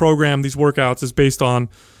we program these workouts is based on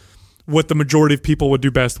what the majority of people would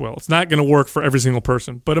do best will. It's not going to work for every single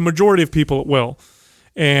person, but a majority of people it will.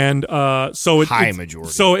 And so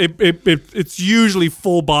majority. So it's usually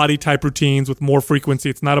full body type routines with more frequency.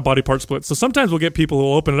 It's not a body part split. So sometimes we'll get people who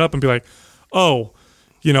will open it up and be like, "Oh,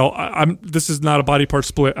 this is not a body part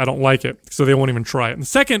split. I don't like it." So they won't even try it. And the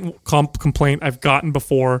second complaint I've gotten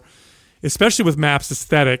before, especially with MAPS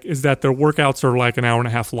Aesthetic, is that their workouts are like an hour and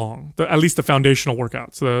a half long. At least the foundational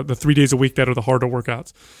workouts, the 3 days a week that are the harder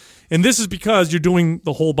workouts. And this is because you're doing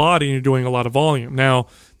the whole body and you're doing a lot of volume. Now,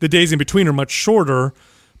 the days in between are much shorter,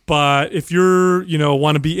 but if you're,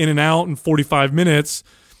 want to be in and out in 45 minutes,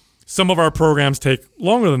 some of our programs take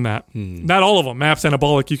longer than that. Not all of them. MAPS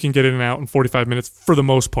Anabolic, you can get in and out in 45 minutes for the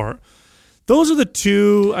most part. Those are the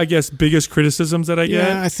two, I guess, biggest criticisms that I get.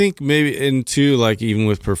 Yeah, I think maybe in two, like even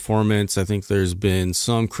with performance, I think there's been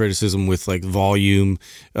some criticism with like volume,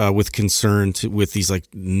 with concern with these like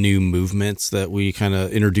new movements that we kind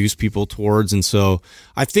of introduce people towards. And so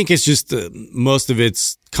I think it's just most of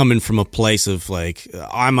it's coming from a place of like,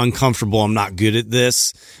 I'm uncomfortable, I'm not good at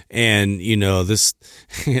this. And, this,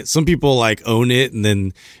 some people like own it and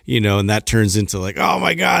then, and that turns into like, oh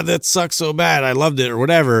my God, that sucks so bad, I loved it or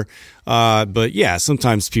whatever. But yeah,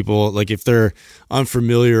 sometimes people, like if they're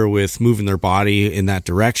unfamiliar with moving their body in that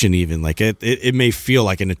direction, even like it may feel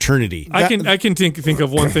like an eternity. I can think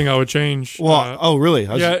of one thing I would change. Well, oh really?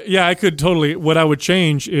 Yeah, I could totally. What I would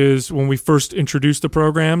change is when we first introduced the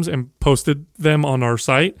programs and posted them on our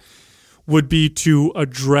site, would be to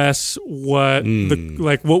address what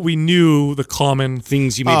what we knew the common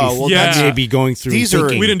things you may be going through. We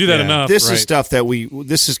didn't do that enough. This is stuff that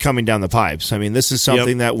this is coming down the pipes. I mean, this is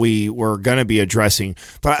something that we were going to be addressing.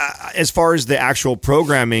 But as far as the actual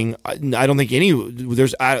programming, I don't think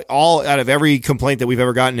there's out of every complaint that we've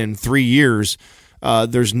ever gotten in 3 years,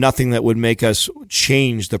 there's nothing that would make us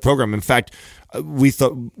change the program. In fact, we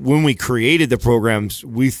thought when we created the programs,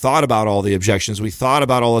 we thought about all the objections. We thought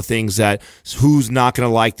about all the things that who's not going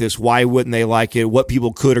to like this, why wouldn't they like it, what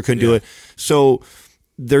people could or couldn't do it. So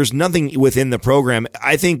there's nothing within the program.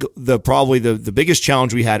 I think probably the biggest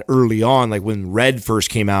challenge we had early on, like when red first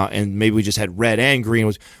came out, and maybe we just had red and green,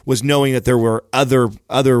 was knowing that there were other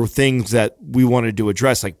things that we wanted to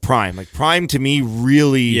address, like Prime. Like Prime to me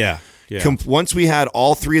really. Yeah. Once we had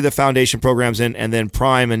all three of the foundation programs in, and then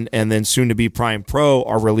Prime and then soon to be Prime Pro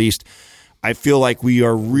are released, I feel like we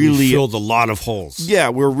filled a lot of holes. Yeah,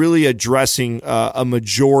 we're really addressing a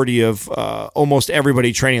majority of almost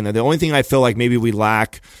everybody training there. The only thing I feel like maybe we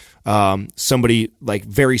lack somebody like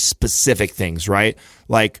very specific things, right?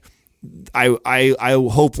 Like I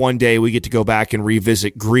hope one day we get to go back and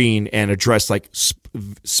revisit green and address like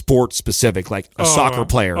sport specific, like a soccer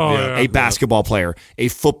player, a basketball player, a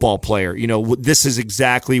football player. This is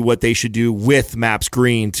exactly what they should do with MAPS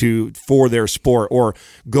Green for their sport, or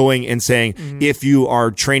going and saying, if you are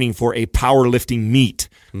training for a powerlifting meet,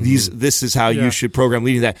 this is how you should program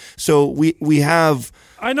leading that. So we have.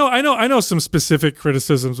 I know some specific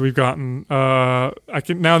criticisms we've gotten. Now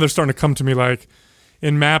they're starting to come to me like,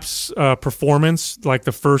 in MAPS performance, like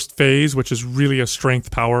the first phase, which is really a strength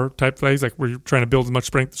power type phase, like where you're trying to build as much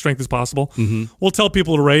strength as possible, we'll tell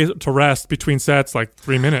people to rest between sets like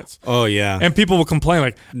 3 minutes. Oh, yeah. And people will complain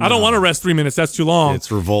like, I don't want to rest 3 minutes. That's too long.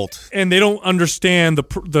 It's revolt. And they don't understand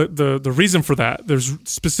the reason for that. There's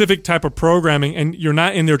specific type of programming, and you're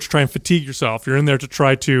not in there to try and fatigue yourself. You're in there to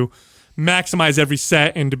try to maximize every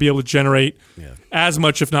set and to be able to generate as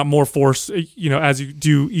much, if not more force, as you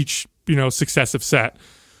do each successive set.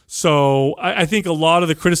 So I think a lot of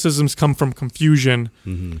the criticisms come from confusion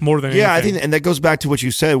more than anything. Yeah, I think, and that goes back to what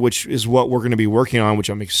you said, which is what we're going to be working on, which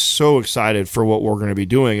I'm so excited for what we're going to be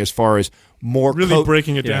doing as far as more really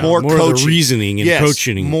breaking it down. More coaching. Of the reasoning and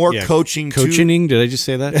coaching. More coaching. Coaching? Did I just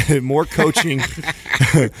say that? More coaching.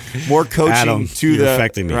 More coaching Adam, to you're the.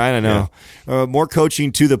 affecting me. Right, I know. Yeah. More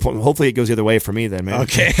coaching to the point. Hopefully, it goes the other way for me then, man.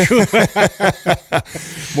 Okay.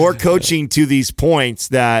 More coaching to these points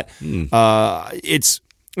that it's.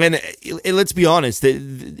 And let's be honest,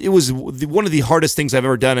 it was one of the hardest things I've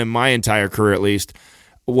ever done in my entire career, at least,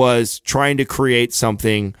 was trying to create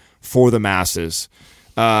something for the masses.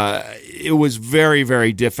 It was very,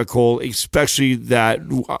 very difficult, especially that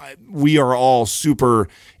we are all super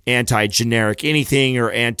anti-generic anything or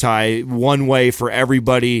anti-one way for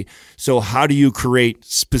everybody. So how do you create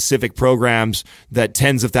specific programs that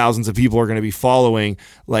tens of thousands of people are going to be following?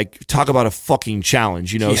 Like, talk about a fucking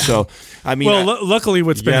challenge, Yeah. So, I mean, luckily,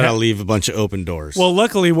 what's been gotta leave a bunch of open doors. Well,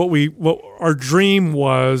 luckily, what our dream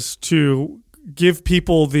was to give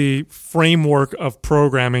people the framework of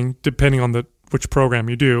programming, depending on which program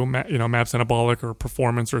you do, MAPS Anabolic or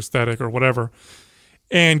Performance or Aesthetic or whatever.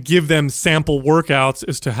 and give them sample workouts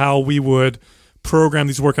as to how we would program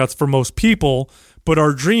these workouts for most people. But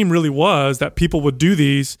our dream really was that people would do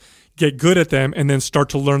these, get good at them, and then start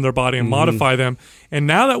to learn their body and modify them. And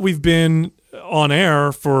now that we've been on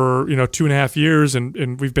air for 2.5 years,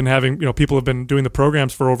 and we've been having people have been doing the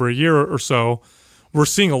programs for over a year or so, we're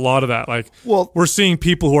seeing a lot of that. We're seeing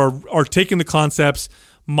people who are taking the concepts,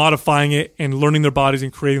 modifying it, and learning their bodies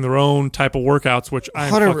and creating their own type of workouts, which I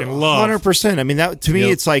fucking love. 100%. I mean, that to me,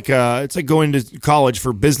 it's like going to college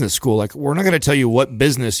for business school. Like, we're not going to tell you what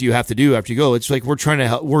business you have to do after you go. It's like we're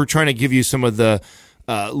trying to give you some of the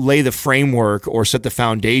lay the framework or set the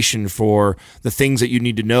foundation for the things that you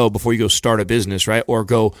need to know before you go start a business, right? Or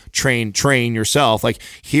go train yourself. Like,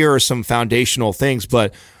 here are some foundational things,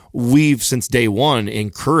 but we've since day one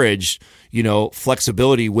encouraged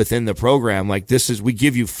flexibility within the program. Like, we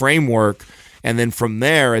give you framework, and then from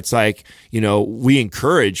there it's like we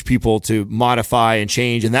encourage people to modify and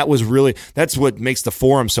change. And that's what makes the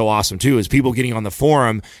forum so awesome too, is people getting on the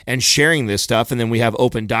forum and sharing this stuff, and then we have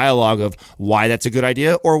open dialogue of why that's a good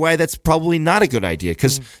idea or why that's probably not a good idea.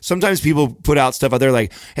 Because sometimes people put out stuff out there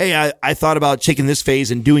like, hey, I thought about taking this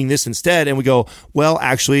phase and doing this instead, and we go, well,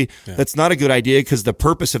 actually that's not a good idea because the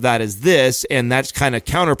purpose of that is this, and that's kind of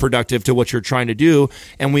counterproductive to what you're trying to do.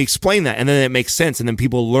 And we explain that, and then it makes sense, and then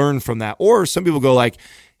people learn from that. Or some people go like,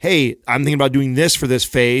 hey, I'm thinking about doing this for this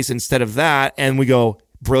phase instead of that. And we go,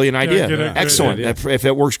 brilliant idea. Excellent. If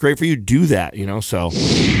it works great for you, do that, so.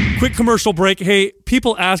 Quick commercial break. Hey,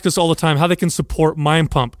 people ask us all the time how they can support Mind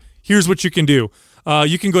Pump. Here's what you can do.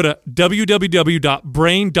 You can go to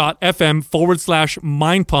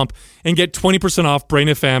www.brain.fm/mindpump and get 20% off Brain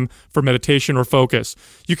FM for meditation or focus.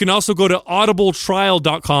 You can also go to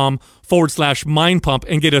audibletrial.com/mindpump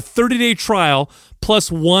and get a 30-day trial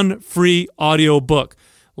plus 1 free audio book.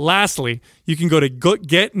 Lastly, you can go to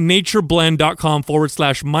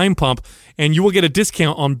getnatureblend.com/mindpump and you will get a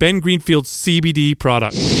discount on Ben Greenfield's CBD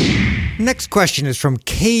product. Next question is from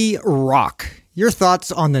K Rock. Your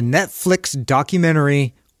thoughts on the Netflix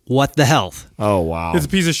documentary, What the Health? Oh, wow. It's a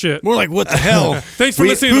piece of shit. More like, what the hell? Thanks for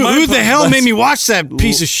listening to Mind Who Pump. the hell made me watch that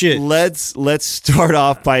piece of shit? Let's start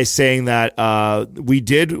off by saying that we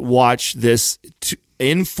did watch this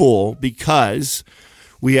in full because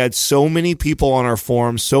we had so many people on our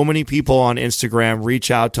forum, so many people on Instagram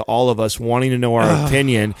reach out to all of us wanting to know our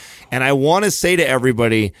opinion. And I want to say to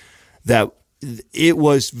everybody that it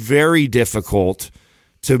was very difficult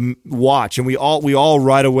to watch, and we all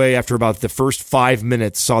right away after about the first 5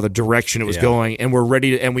 minutes saw the direction it was going, and we're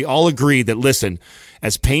ready to, and we all agreed that, listen,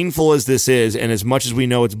 as painful as this is, and as much as we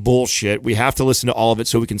know it's bullshit, we have to listen to all of it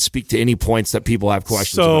so we can speak to any points that people have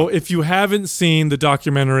questions So about. if you haven't seen the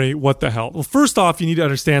documentary, What the Hell? Well, first off, you need to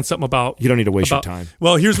understand something about... You don't need to waste your time.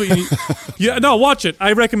 Well, here's what you need. Watch it.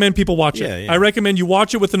 I recommend people watch it. Yeah. I recommend you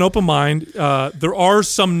watch it with an open mind. There are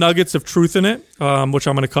some nuggets of truth in it, which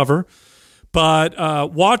I'm going to cover.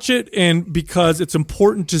 But watch it, and because it's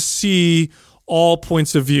important to see all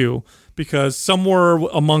points of view, because somewhere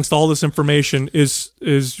amongst all this information is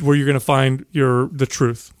where you're going to find the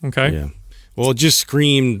truth. Okay. Yeah. Well, it just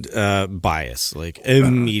screamed bias, like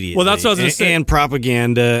immediately. Well, that's what I was going to say. And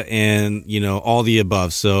propaganda, and all the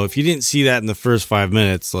above. So if you didn't see that in the first 5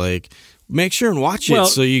 minutes, like, make sure and watch it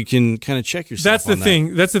so you can kind of check yourself. That's the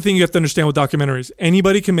thing. That's the thing you have to understand with documentaries.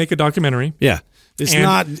 Anybody can make a documentary. Yeah. It's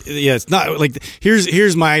not like,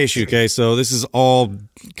 here's my issue. Okay. So this is all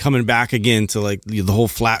coming back again to like the whole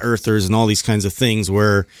flat earthers and all these kinds of things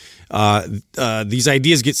where, these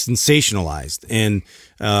ideas get sensationalized, and,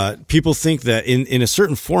 people think that in a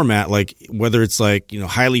certain format, like whether it's like,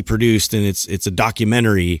 highly produced and it's a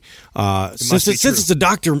documentary, since it's a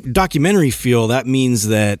documentary feel, that means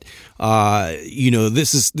that,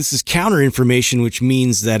 this is counter information, which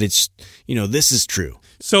means that it's, this is true.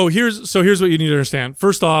 So here's what you need to understand.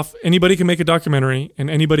 First off, anybody can make a documentary, and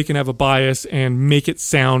anybody can have a bias and make it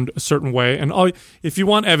sound a certain way. And if you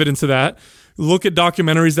want evidence of that, look at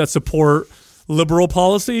documentaries that support liberal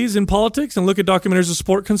policies in politics, and look at documentaries that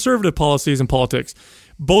support conservative policies in politics.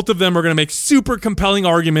 Both of them are going to make super compelling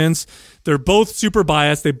arguments. They're both super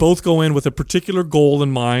biased. They both go in with a particular goal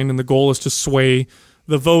in mind, and the goal is to sway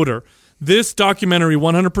the voter. This documentary,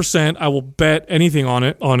 100%, I will bet anything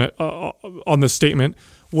on this statement,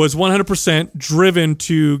 was 100% driven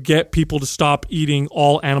to get people to stop eating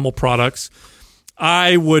all animal products.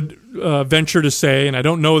 I would venture to say, and I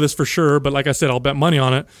don't know this for sure, but like I said, I'll bet money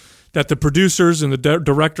on it, that the producers and the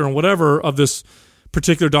director and whatever of this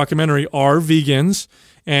particular documentary are vegans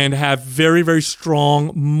and have very, very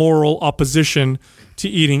strong moral opposition to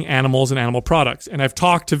eating animals and animal products. And I've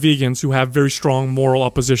talked to vegans who have very strong moral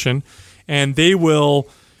opposition, and they will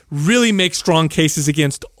really make strong cases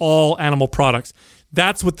against all animal products.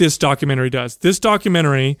 That's what this documentary does. This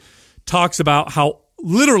documentary talks about how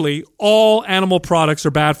literally all animal products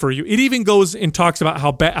are bad for you. It even goes and talks about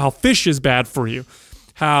how fish is bad for you.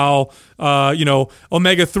 How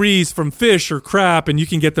omega-3s from fish are crap and you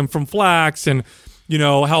can get them from flax, and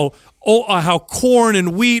how corn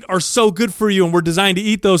and wheat are so good for you and we're designed to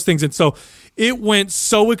eat those things. And so it went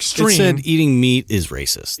so extreme. It said eating meat is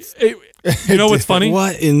racist. You know what's funny?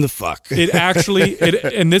 What in the fuck? It actually,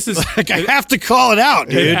 and this is like, I have to call it out,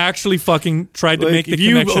 dude. It actually fucking tried to make the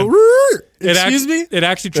connection. Excuse me? It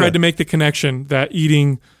actually tried to make the connection that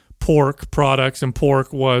eating pork products and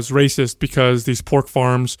pork was racist because these pork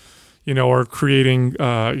farms, are creating,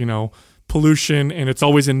 pollution, and it's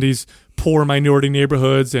always in these poor minority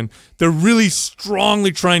neighborhoods, and they're really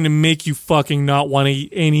strongly trying to make you fucking not want to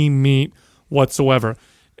eat any meat whatsoever.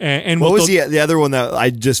 And what was the other one that I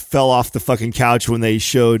just fell off the fucking couch when they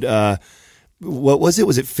showed? What was it?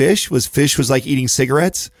 Was it fish? Fish like eating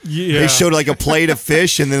cigarettes? Yeah. They showed like a plate of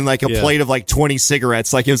fish and then like a plate of like 20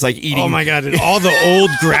 cigarettes. Like it was like eating. Oh my God. And all the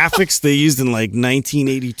old graphics they used in like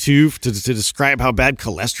 1982 to describe how bad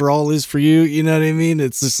cholesterol is for you. You know what I mean?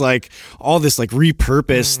 It's just like all this like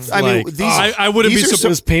repurposed. I mean, I wouldn't be so. It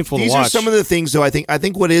was painful to watch. These are some of the things though. I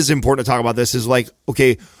think what is important to talk about this is like,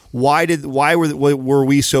 okay, why were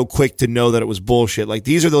we so quick to know that it was bullshit? Like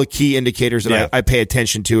these are the key indicators that I pay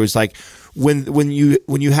attention to. Is like when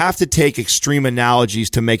you have to take extreme analogies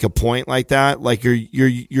to make a point like that, like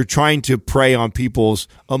you're trying to prey on people's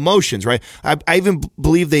emotions, right? I even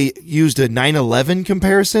believe they used a 9/11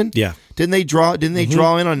 comparison. Yeah. Didn't they draw in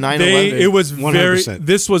on 9/11? It was 100%.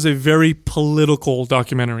 This was a very political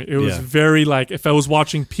documentary. It was very like if I was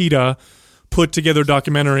watching PETA put together a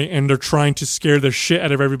documentary and they're trying to scare the shit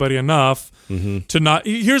out of everybody enough to not.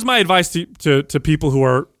 Here's my advice to people who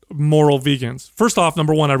are moral vegans. First off,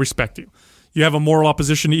 number one, I respect you. You have a moral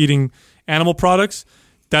opposition to eating animal products.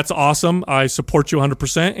 That's awesome. I support you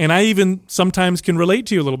 100%. And I even sometimes can relate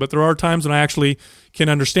to you a little bit. There are times when I actually can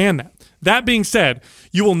understand that. That being said,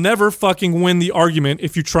 you will never fucking win the argument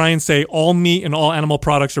if you try and say all meat and all animal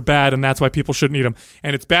products are bad and that's why people shouldn't eat them.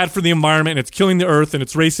 And it's bad for the environment and it's killing the earth and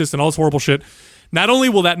it's racist and all this horrible shit. Not only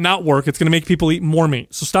will that not work, it's going to make people eat more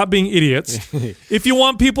meat. So stop being idiots. If you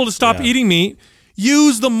want people to stop eating meat,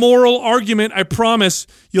 use the moral argument. I promise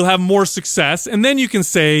you'll have more success. And then you can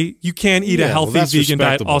say you can eat a healthy vegan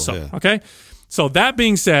diet also. Yeah. Okay? So that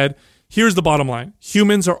being said, here's the bottom line.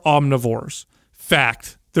 Humans are omnivores.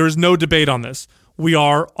 Fact. There is no debate on this. We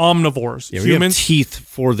are omnivores. Yeah, we have teeth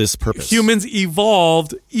for this purpose. Humans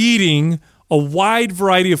evolved eating a wide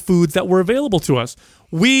variety of foods that were available to us.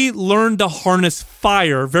 We learned to harness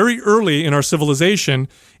fire very early in our civilization,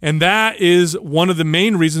 and that is one of the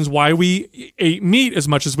main reasons why we ate meat as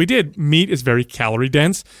much as we did. Meat is very calorie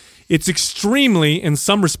dense. It's extremely, in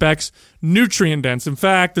some respects, nutrient dense. In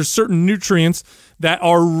fact, there's certain nutrients that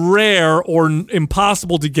are rare or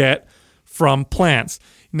impossible to get from plants.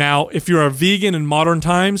 Now, if you're a vegan in modern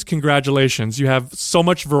times, congratulations. You have so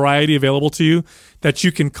much variety available to you that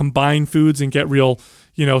you can combine foods and get real,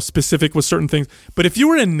 specific with certain things. But if you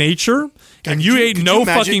were in nature and you ate no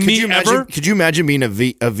fucking meat ever... Could you imagine being a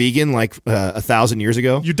vegan like 1,000 years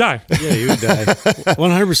ago? You'd die. Yeah, you would die.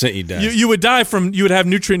 100% you'd die. You would die you would have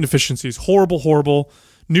nutrient deficiencies. Horrible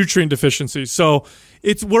nutrient deficiencies. So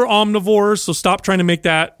we're omnivores, so stop trying to make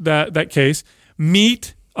that case.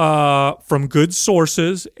 Meat... from good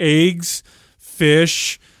sources, eggs,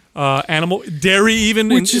 fish, animal, dairy, even.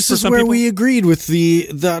 Which is where we agreed with the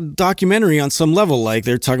documentary on some level. Like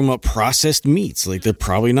they're talking about processed meats. Like they're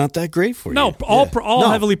probably not that great for you. No, all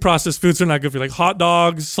heavily processed foods are not good for you. Like hot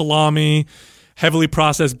dogs, salami, heavily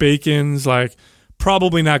processed bacons, like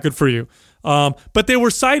probably not good for you. But they were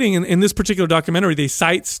citing in this particular documentary, they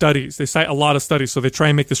cite studies. They cite a lot of studies. So they try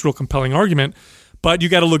and make this real compelling argument. But you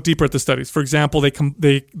got to look deeper at the studies. For example,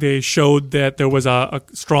 they showed that there was a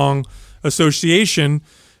strong association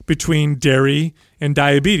between dairy and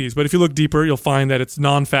diabetes. But if you look deeper, you'll find that it's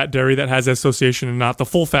non-fat dairy that has association and not the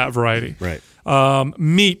full-fat variety. Right.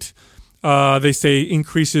 Meat, they say,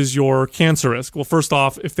 increases your cancer risk. Well, first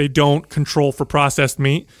off, if they don't control for processed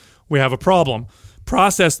meat, we have a problem.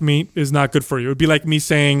 Processed meat is not good for you. It would be like me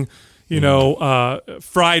saying...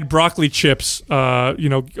 fried broccoli chips,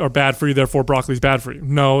 are bad for you, therefore broccoli is bad for you.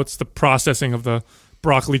 No, it's the processing of the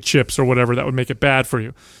broccoli chips or whatever that would make it bad for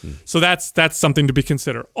you. So that's something to be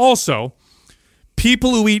considered. Also,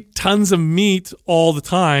 people who eat tons of meat all the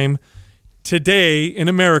time, today in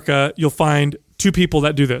America, you'll find two people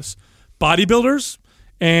that do this. Bodybuilders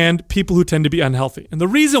and people who tend to be unhealthy. And the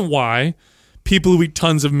reason why people who eat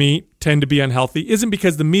tons of meat tend to be unhealthy isn't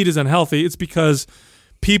because the meat is unhealthy, it's because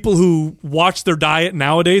people who watch their diet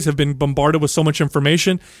nowadays have been bombarded with so much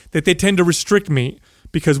information that they tend to restrict meat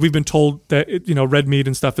because we've been told that red meat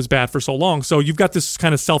and stuff is bad for so long. So you've got this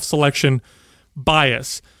kind of self-selection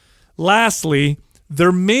bias. Lastly,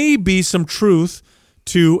 there may be some truth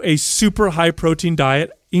to a super high protein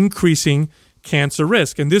diet increasing cancer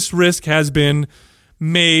risk. And this risk has been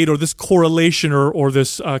made, or this correlation or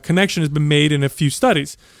this connection has been made in a few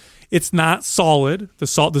studies. It's not solid.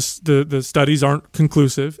 The studies aren't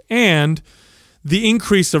conclusive. And the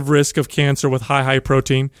increase of risk of cancer with high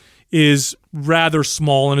protein is rather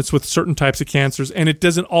small, and it's with certain types of cancers. And it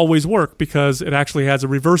doesn't always work because it actually has a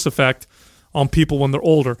reverse effect on people when they're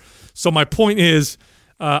older. So my point is,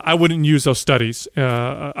 I wouldn't use those studies.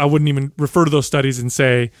 I wouldn't even refer to those studies and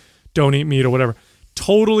say, don't eat meat or whatever.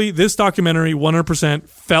 Totally, this documentary 100%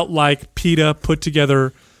 felt like PETA put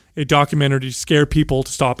together a documentary to scare people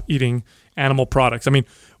to stop eating animal products. I mean,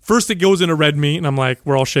 first it goes into red meat, and I'm like,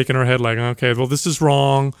 we're all shaking our head like, okay, well, this is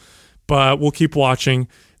wrong, but we'll keep watching.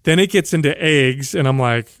 Then it gets into eggs, and I'm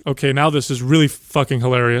like, okay, now this is really fucking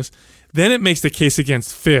hilarious. Then it makes the case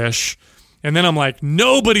against fish. And then I'm like,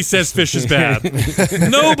 nobody says fish is bad.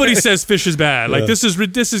 Nobody says fish is bad. Like, this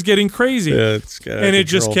is getting crazy. Yeah, and it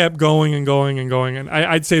just kept going and going and going. And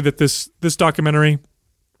I'd say that this documentary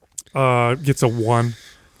gets a 1.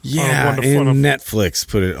 Yeah, and Netflix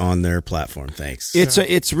put it on their platform. Thanks.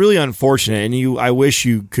 It's really unfortunate, and I wish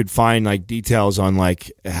you could find like details on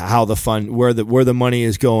like how the fund, where the money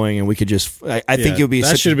is going, and we could just. I think it would be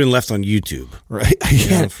that should have been left on YouTube,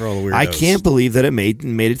 right? For all the weirdos. I can't believe that it made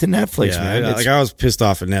it to Netflix, man. I was pissed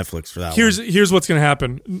off at Netflix for that. Here's what's going to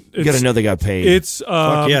happen. You got to know they got paid.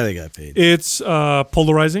 Fuck yeah, they got paid. It's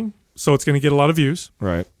polarizing, so it's going to get a lot of views.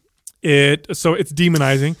 Right. So it's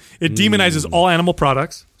demonizing. It demonizes all animal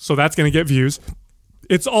products, so that's going to get views.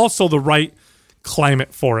 It's also the right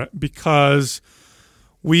climate for it because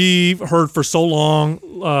we've heard for so long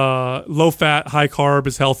low fat, high carb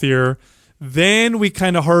is healthier. Then we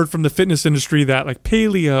kind of heard from the fitness industry that like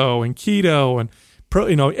paleo and keto and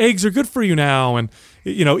eggs are good for you now, and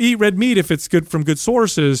eat red meat if it's good from good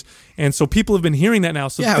sources. And so people have been hearing that now.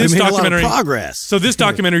 So this documentary, a lot of progress. So this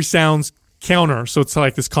documentary sounds counter, so it's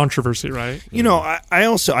like this controversy, right? I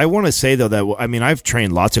want to say though that I've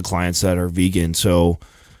trained lots of clients that are vegan, so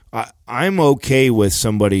I'm okay with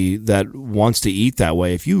somebody that wants to eat that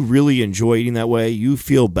way. If you really enjoy eating that way, you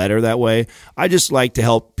feel better that way. I just like to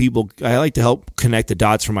help people. I like to help connect the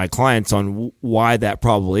dots for my clients on why that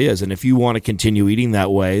probably is. And if you want to continue eating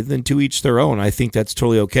that way, then to each their own. I think that's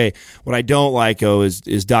totally okay. What I don't like, is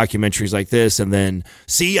documentaries like this, and then,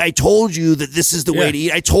 see, I told you that this is the way to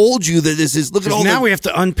eat. I told you that this is. Look at all. Now we have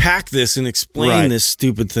to unpack this and explain this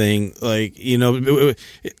stupid thing. Like,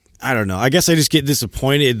 I don't know. I guess I just get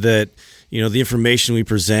disappointed that, the information we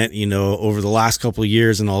present, over the last couple of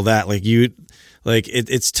years and all that,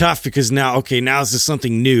 it's tough because now this is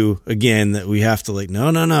something new again that we have to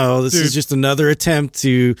no. This is just another attempt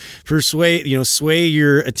to sway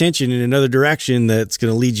your attention in another direction that's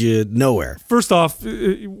going to lead you nowhere. First off,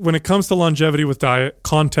 when it comes to longevity with diet,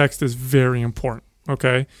 context is very important.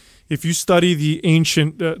 Okay. If you study the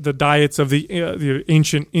ancient, the diets of the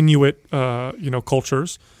ancient Inuit,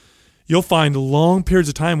 cultures, you'll find long periods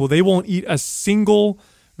of time where they won't eat a single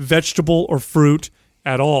vegetable or fruit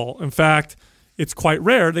at all. In fact, it's quite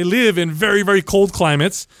rare. They live in very, very cold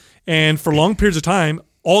climates, and for long periods of time,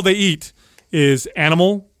 all they eat is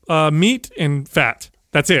animal meat and fat.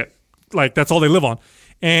 That's it. That's all they live on.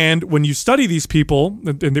 And when you study these people,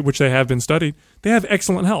 which they have been studied, they have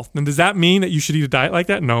excellent health. And does that mean that you should eat a diet like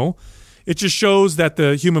that? No. It just shows that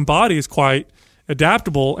the human body is quite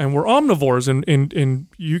adaptable, and we're omnivores, and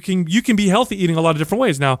you can be healthy eating a lot of different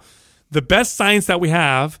ways. Now, the best science that we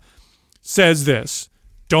have says this: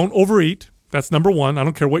 don't overeat. That's number one. I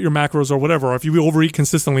don't care what your macros or whatever. Or if you overeat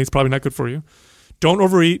consistently, it's probably not good for you. Don't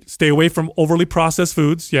overeat. Stay away from overly processed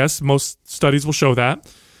foods. Yes, most studies will show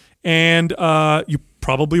that. And you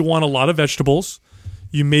probably want a lot of vegetables.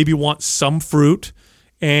 You maybe want some fruit,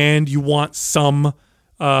 and you want some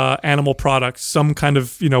animal products, some kind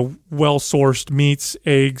of well-sourced meats,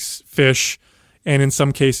 eggs, fish, and in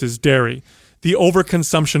some cases dairy. The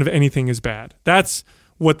overconsumption of anything is bad. That's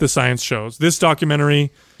what the science shows. This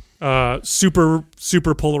documentary, super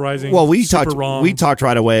polarizing. Well, we wrong. talked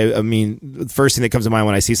right away. I mean, the first thing that comes to mind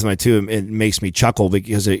when I see something too, it makes me chuckle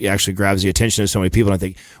because it actually grabs the attention of so many people. And I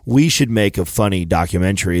think we should make a funny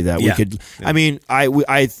documentary that we could. Yeah. I mean,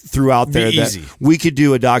 I threw out there that we could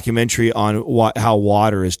do a documentary on how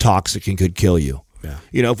water is toxic and could kill you. Yeah.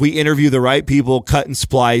 You know, if we interview the right people, cut and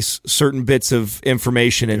splice certain bits of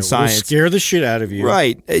information and science, we'll scare the shit out of you.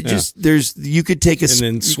 Right. You could take and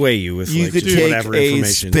then sway you with you like could just take whatever a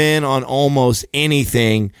information. spin on almost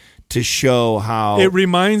anything to show how It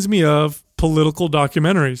reminds me of political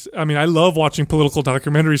documentaries. I mean, I love watching political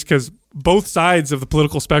documentaries because both sides of the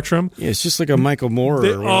political spectrum. Yeah, it's just like a Michael Moore.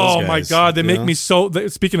 My God, they make me so.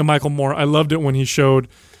 Speaking of Michael Moore, I loved it when he showed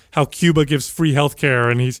how Cuba gives free health care,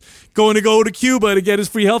 and he's going to go to Cuba to get his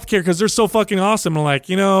free health care because they're so fucking awesome. And like,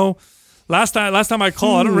 last time I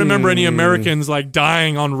called, I don't remember any Americans like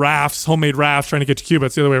dying on rafts, homemade rafts, trying to get to Cuba.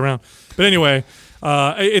 It's the other way around. But anyway.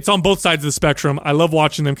 It's on both sides of the spectrum. I love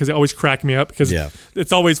watching them because they always crack me up because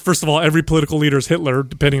it's always, first of all, every political leader is Hitler,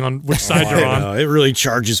 depending on which side you're on. It really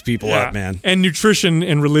charges people up, man. And nutrition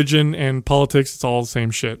and religion and politics, it's all the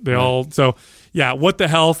same shit. What the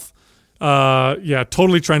health?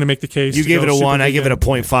 Totally trying to make the case. You gave it a 1, I give it a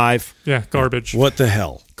 0.5. Yeah, garbage. What the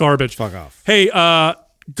hell? Garbage. Fuck off. Hey,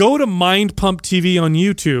 go to Mind Pump TV on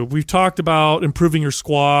YouTube. We've talked about improving your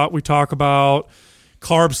squat. We talk about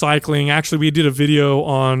carb cycling. Actually, we did a video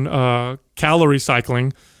on calorie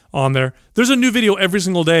cycling on there. There's a new video every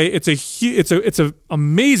single day. It's a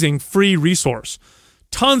amazing free resource.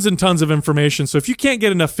 Tons and tons of information. So if you can't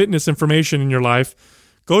get enough fitness information in your life,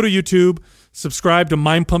 go to YouTube, subscribe to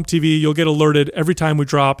Mind Pump TV. You'll get alerted every time we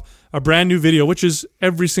drop a brand new video, which is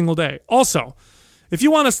every single day. Also, if you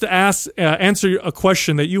want us to answer a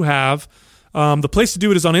question that you have, the place to do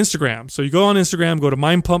it is on Instagram. So you go on Instagram, go to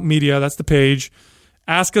Mind Pump Media. That's the page.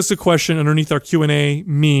 Ask us a question underneath our Q&A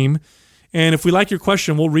meme. And if we like your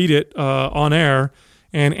question, we'll read it on air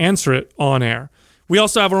and answer it on air. We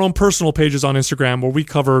also have our own personal pages on Instagram where we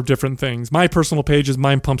cover different things. My personal page is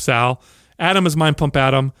Mind Pump Sal. Adam is Mind Pump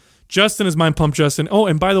Adam. Justin is Mind Pump Justin. Oh,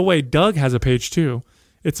 and by the way, Doug has a page too.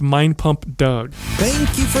 It's Mind Pump Doug.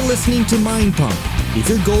 Thank you for listening to Mind Pump. If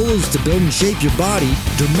your goal is to build and shape your body,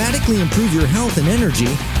 dramatically improve your health and energy,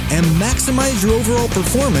 and maximize your overall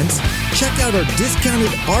performance, check out our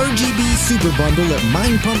discounted RGB Super Bundle at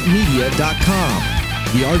mindpumpmedia.com.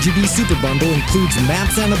 The RGB Super Bundle includes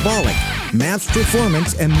MAPS Anabolic, MAPS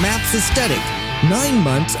Performance, and MAPS Aesthetic. 9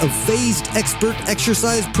 months of phased expert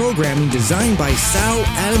exercise programming designed by Sal,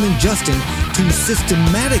 Adam, and Justin to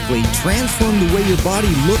systematically transform the way your body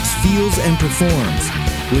looks, feels, and performs.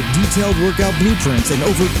 With detailed workout blueprints and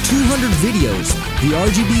over 200 videos, the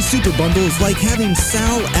RGB Super Bundle is like having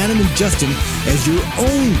Sal, Adam, and Justin as your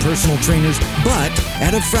own personal trainers, but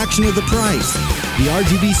at a fraction of the price. The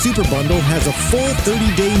RGB Super Bundle has a full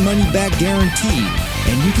 30-day money-back guarantee,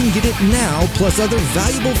 and you can get it now plus other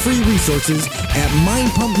valuable free resources at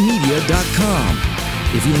mindpumpmedia.com.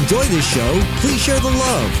 If you enjoy this show, please share the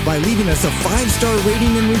love by leaving us a 5-star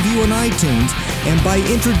rating and review on iTunes and by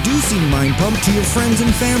introducing Mind Pump to your friends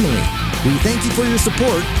and family. We thank you for your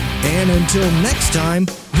support, and until next time,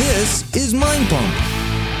 this is Mind Pump.